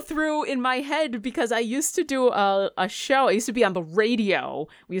had to go through in my head because I used to do a show. I used to be on the radio.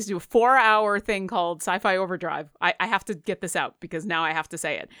 We used to do a 4-hour thing called Sci-Fi Overdrive. I have to get this out because now I have to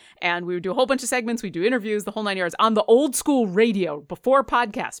say it. And we would do a whole bunch of segments. We'd do interviews, the whole 9 yards on the old school radio before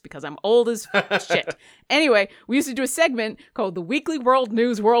podcasts because I'm old as shit. Anyway, we used to do a segment called the Weekly World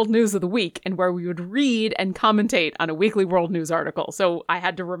News of the Week, and where we would read and commentate on a weekly world news article. So I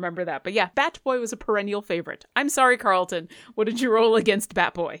had to remember that. But yeah, Bat Boy was a perennial favorite. I'm sorry, Carlton. What did you roll against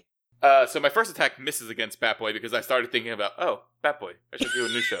Bat Boy? So my first attack misses against Bat Boy because I started thinking about, Bat Boy, I should do a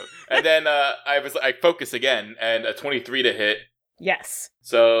new show. And then I focus again, and a 23 to hit. Yes.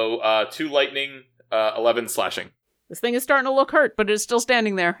 So 2 lightning, 11 slashing. This thing is starting to look hurt, but it's still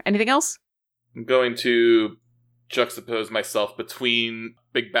standing there. Anything else? I'm going to juxtapose myself between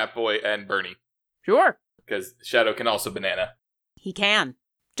Big Bat Boy and Bernie. Sure. Because Shadow can also banana. He can.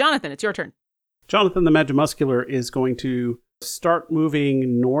 Jonathan, it's your turn. Jonathan the Magimuscular is going to start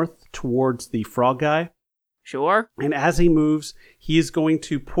moving north towards the frog guy. Sure. And as he moves, he is going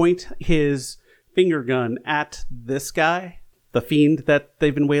to point his finger gun at this guy, the fiend that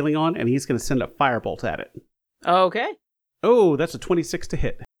they've been wailing on, and he's going to send a firebolt at it. Okay. Oh, that's a 26 to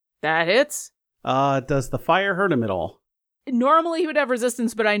hit. That hits. Does the fire hurt him at all? Normally he would have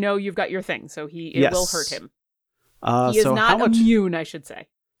resistance, but I know you've got your thing, so it will hurt him. He is not immune, I should say.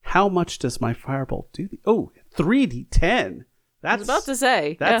 How much does my firebolt do? 3d10. I was about to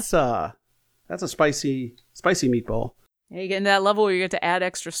say. That's a spicy meatball. Yeah, you get into that level where you get to add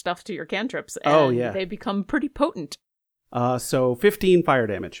extra stuff to your cantrips, and they become pretty potent. So 15 fire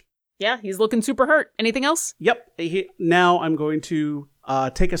damage. Yeah, he's looking super hurt. Anything else? Yep. Now I'm going to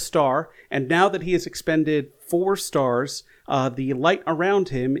take a star, and now that he has expended 4 stars, the light around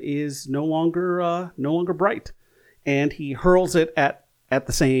him is no longer bright, and he hurls it at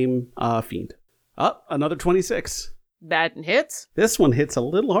the same fiend. Another 26. That hits. This one hits a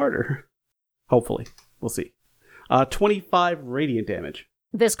little harder. Hopefully. We'll see. 25 radiant damage.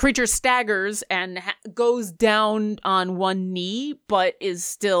 This creature staggers and goes down on one knee, but is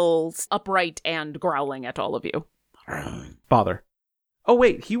still upright and growling at all of you. Father. Oh,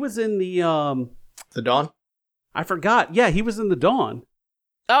 wait. He was in the Dawn? I forgot. Yeah, he was in the Dawn.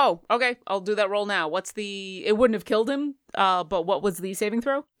 Oh, okay. I'll do that roll now. It wouldn't have killed him, but what was the saving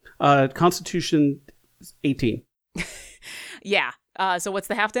throw? Constitution 18. Yeah. So what's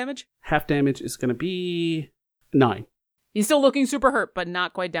the half damage? Half damage is going to be 9. He's still looking super hurt, but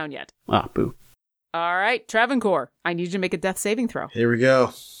not quite down yet. Boo. All right, Travancore, I need you to make a death saving throw. Here we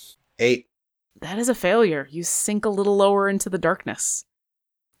go. 8. That is a failure. You sink a little lower into the darkness.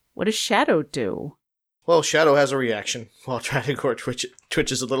 What does Shadow do? Well, Shadow has a reaction, while Travancore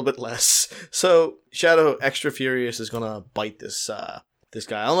twitches a little bit less. So, Shadow, extra furious, is gonna bite this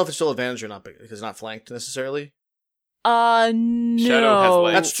guy. I don't know if it's still advantage or not, because it's not flanked necessarily. No. Shadow has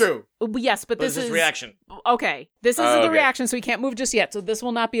legs. That's true. Yes, but this is reaction. Okay, this is Okay. the reaction, so he can't move just yet. So this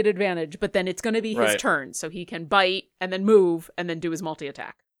will not be an advantage. But then it's going to be his Right. turn, so he can bite and then move and then do his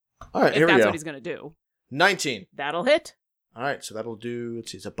multi-attack. All right, If here we that's go. what he's going to do, 19. that'll hit. All right, so that'll do.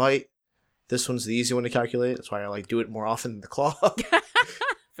 Let's see, it's a bite. This one's the easy one to calculate. That's why I do it more often than the claw. Fair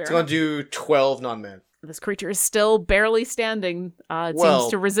It's gonna enough. do 12 non-man. This creature is still barely standing. It Well-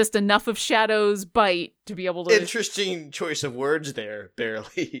 seems to resist enough of Shadow's bite to be able to. Interesting choice of words there,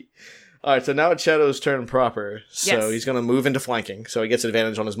 barely. All right, so now it's Shadow's turn proper. So Yes. he's gonna move into flanking. So he gets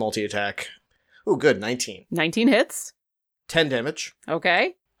advantage on his multi-attack. Ooh, good, 19. 19 hits. 10 damage.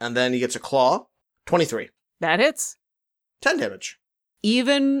 Okay, And then he gets a claw. 23. that hits. 10 damage.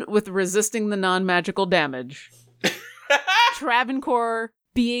 Even with resisting the non-magical damage, Travancore,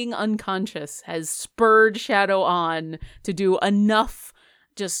 being unconscious, has spurred Shadow on to do enough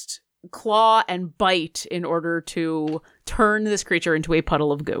just claw and bite in order to turn this creature into a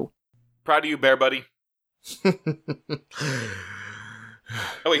puddle of goo. Proud of you, Bear Buddy.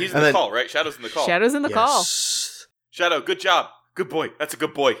 Oh, wait, he's in And the then- call, right? Shadow's in the call. Shadow's in the call. Yes. Shadow, good job. Good boy. That's a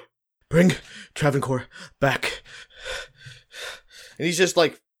good boy. Bring Travancore back. And he's just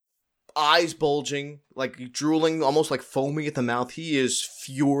like eyes bulging, like drooling, almost like foaming at the mouth. He is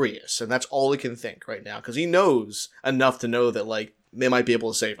furious, and that's all he can think right now because he knows enough to know that like they might be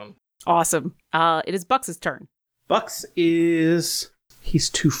able to save him. Awesome. It is Bucks' turn. Bucks he's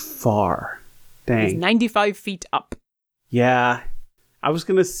too far. He's Dang. 95 feet up. Yeah. I was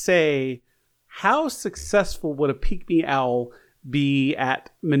going to say, how successful would a pygmy owl be at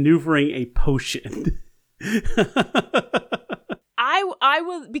maneuvering a potion? I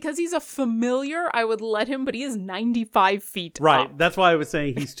would, because he's a familiar, I would let him, but he is 95 feet Right. up. That's why I was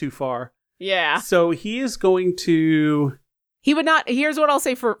saying he's too far. Yeah. So he is going to... He would not. Here's what I'll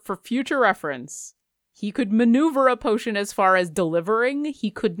say for future reference. He could maneuver a potion as far as delivering. He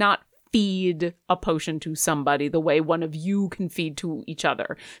could not feed a potion to somebody the way one of you can feed to each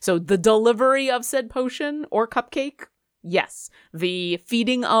other. So the delivery of said potion or cupcake, yes. The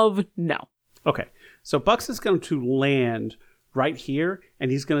feeding of, no. Okay. So Bucks is going to land right here,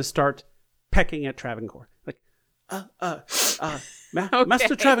 and he's going to start pecking at Travancore. Like,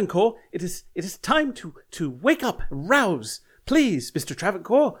 Master Travancore, it is time to wake up, rouse. Please, Mr.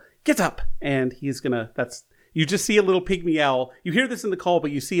 Travancore, get up. And he's going to, you just see a little pygmy owl. You hear this in the call,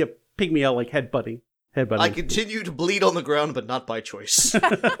 but you see a pygmy owl like headbutting. I continue to bleed on the ground, but not by choice.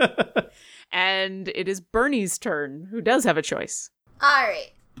 And it is Bernie's turn, who does have a choice. All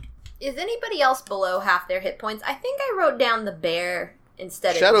right. Is anybody else below half their hit points? I think I wrote down the bear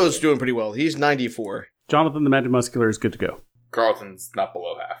instead of Shadow's you. doing pretty well. He's 94. Jonathan the Magic Muscular is good to go. Carlton's not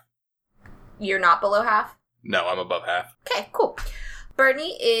below half. You're not below half? No, I'm above half. Okay, cool.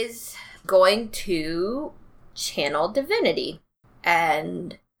 Bernie is going to channel divinity.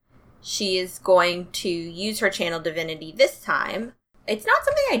 And she is going to use her channel divinity this time. It's not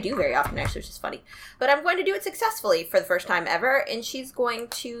something I do very often, actually, which is funny. But I'm going to do it successfully for the first time ever. And she's going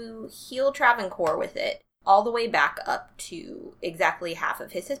to heal Travancore with it all the way back up to exactly half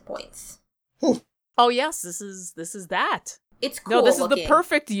of his hit points. Oh yes, this is that. It's cool. No, this is looking. the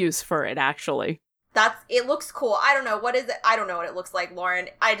perfect use for it, actually. It looks cool. I don't know. What is it? I don't know what it looks like, Lauren.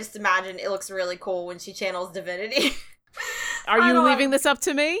 I just imagine it looks really cool when she channels divinity. Are you leaving this up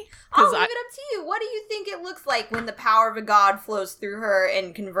to me? I'll leave it up to you. What do you think it looks like when the power of a god flows through her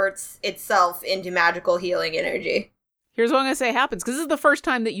and converts itself into magical healing energy? Here's what I'm going to say happens, because this is the first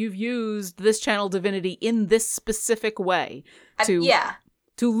time that you've used this channel divinity in this specific way.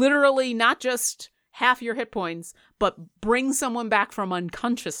 To literally not just half your hit points, but bring someone back from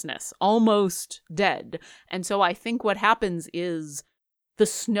unconsciousness, almost dead. And so I think what happens is the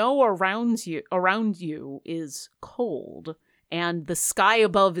snow around you is cold, and the sky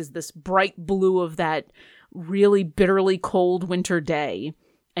above is this bright blue of that really bitterly cold winter day.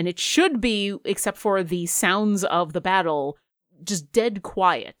 And it should be, except for the sounds of the battle, just dead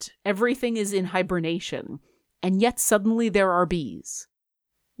quiet. Everything is in hibernation. And yet suddenly there are bees.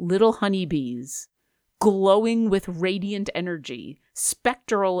 Little honeybees, glowing with radiant energy,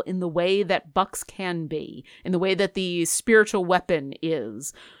 spectral in the way that Bucks can be, in the way that the spiritual weapon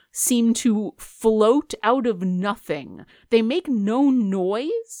is, seem to float out of nothing. They make no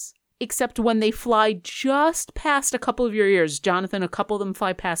noise, except when they fly just past a couple of your ears. Jonathan, a couple of them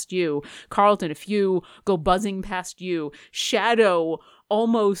fly past you. Carlton, a few go buzzing past you. Shadow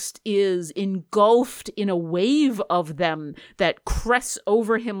almost is engulfed in a wave of them that crests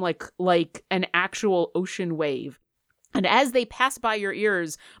over him like an actual ocean wave. And as they pass by your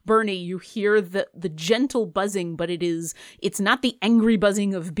ears, Bernie, you hear the gentle buzzing, but it's not the angry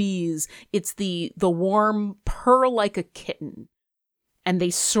buzzing of bees. It's the warm purr like a kitten. And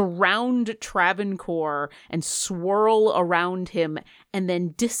they surround Travancore and swirl around him and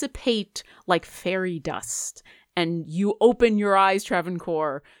then dissipate like fairy dust. And you open your eyes,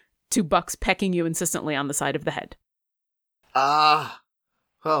 Travancore, to Bucks pecking you insistently on the side of the head.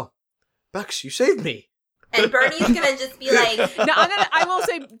 Well, Bucks, you saved me. And Bernie's gonna just be like, "No, I will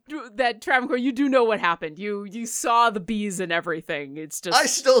say that Travancore, you do know what happened. You saw the bees and everything. It's just I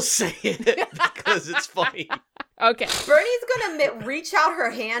still say it because it's funny. Okay. Bernie's gonna reach out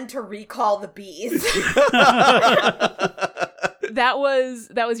her hand to recall the bees. That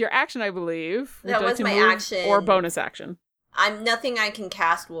was your action, I believe. That was my action. Or bonus action. Nothing I can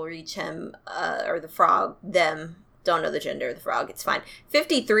cast will reach him or the frog. Them. Don't know the gender of the frog. It's fine.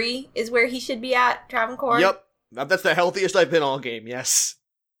 53 is where he should be at, Travancore. Yep. That's the healthiest I've been all game, yes.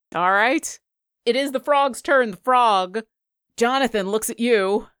 All right. It is the frog's turn. The frog, Jonathan, looks at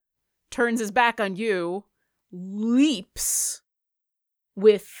you, turns his back on you, leaps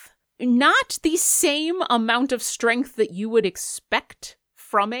with not the same amount of strength that you would expect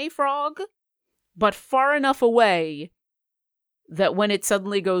from a frog, but far enough away that when it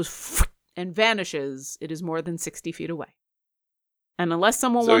suddenly goes and vanishes, it is more than 60 feet away. And unless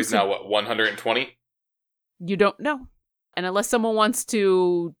someone wants to... So he's now, what, 120? You don't know. And unless someone wants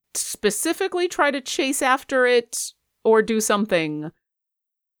to specifically try to chase after it or do something,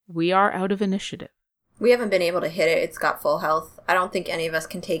 we are out of initiative. We haven't been able to hit it. It's got full health. I don't think any of us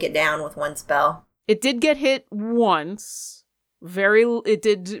can take it down with one spell. It did get hit once. It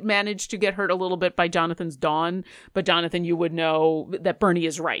did manage to get hurt a little bit by Jonathan's Dawn, but Jonathan, you would know that Bernie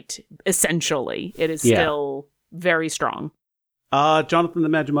is right. Essentially, it is still very strong. Jonathan the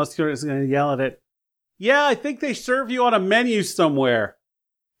Magimuscular is going to yell at it. Yeah, I think they serve you on a menu somewhere.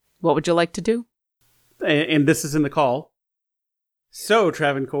 What would you like to do? And this is in the call. So,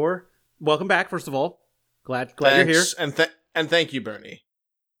 Travancore, welcome back, first of all. Glad you're here. And thank you, Bernie.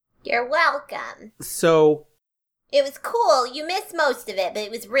 You're welcome. So... It was cool. You missed most of it, but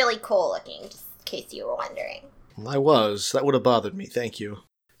it was really cool looking, just in case you were wondering. I was. That would have bothered me. Thank you.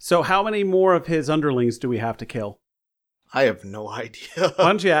 So how many more of his underlings do we have to kill? I have no idea. Why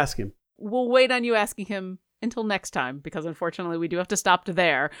don't you ask him? We'll wait on you asking him until next time, because unfortunately we do have to stop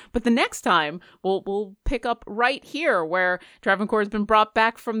there. But the next time, we'll pick up right here, where Travancore has been brought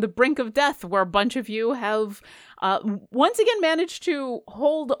back from the brink of death, where a bunch of you have once again managed to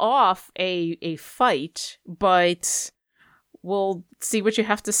hold off a fight, but we'll see what you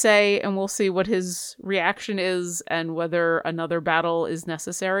have to say, and we'll see what his reaction is, and whether another battle is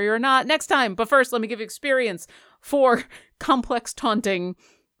necessary or not next time. But first, let me give you experience for complex taunting,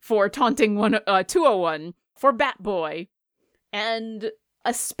 for taunting 201, for Bat Boy, and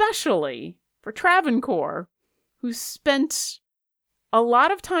especially for Travancore, who spent a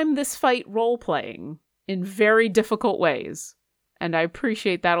lot of time this fight role-playing in very difficult ways. And I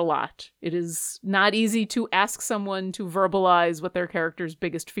appreciate that a lot. It is not easy to ask someone to verbalize what their character's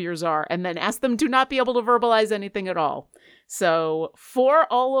biggest fears are, and then ask them to not be able to verbalize anything at all. So,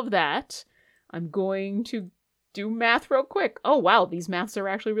 for all of that, I'm going to do math real quick. Oh, wow, these maths are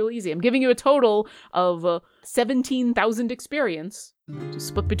actually really easy. I'm giving you a total of 17,000 experience to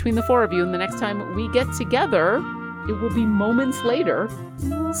split between the four of you, and the next time we get together, it will be moments later.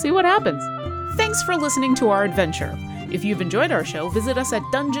 We'll see what happens. Thanks for listening to our adventure. If you've enjoyed our show, visit us at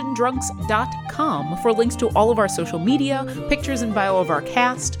dungeondrunks.com for links to all of our social media, pictures and bio of our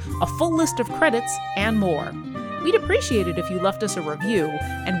cast, a full list of credits, and more. We'd appreciate it if you left us a review,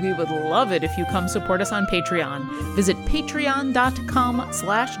 and we would love it if you come support us on Patreon. Visit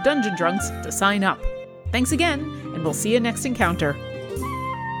patreon.com/dungeondrunks to sign up. Thanks again, and we'll see you next encounter.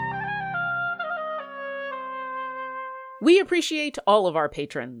 We appreciate all of our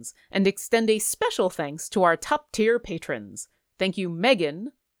patrons, and extend a special thanks to our top-tier patrons. Thank you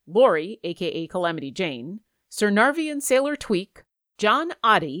Megan, Lori, aka Calamity Jane, Sir Narvian Sailor Tweak, John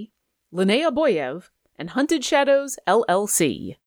Oddie, Linnea Boyev, and Hunted Shadows, LLC.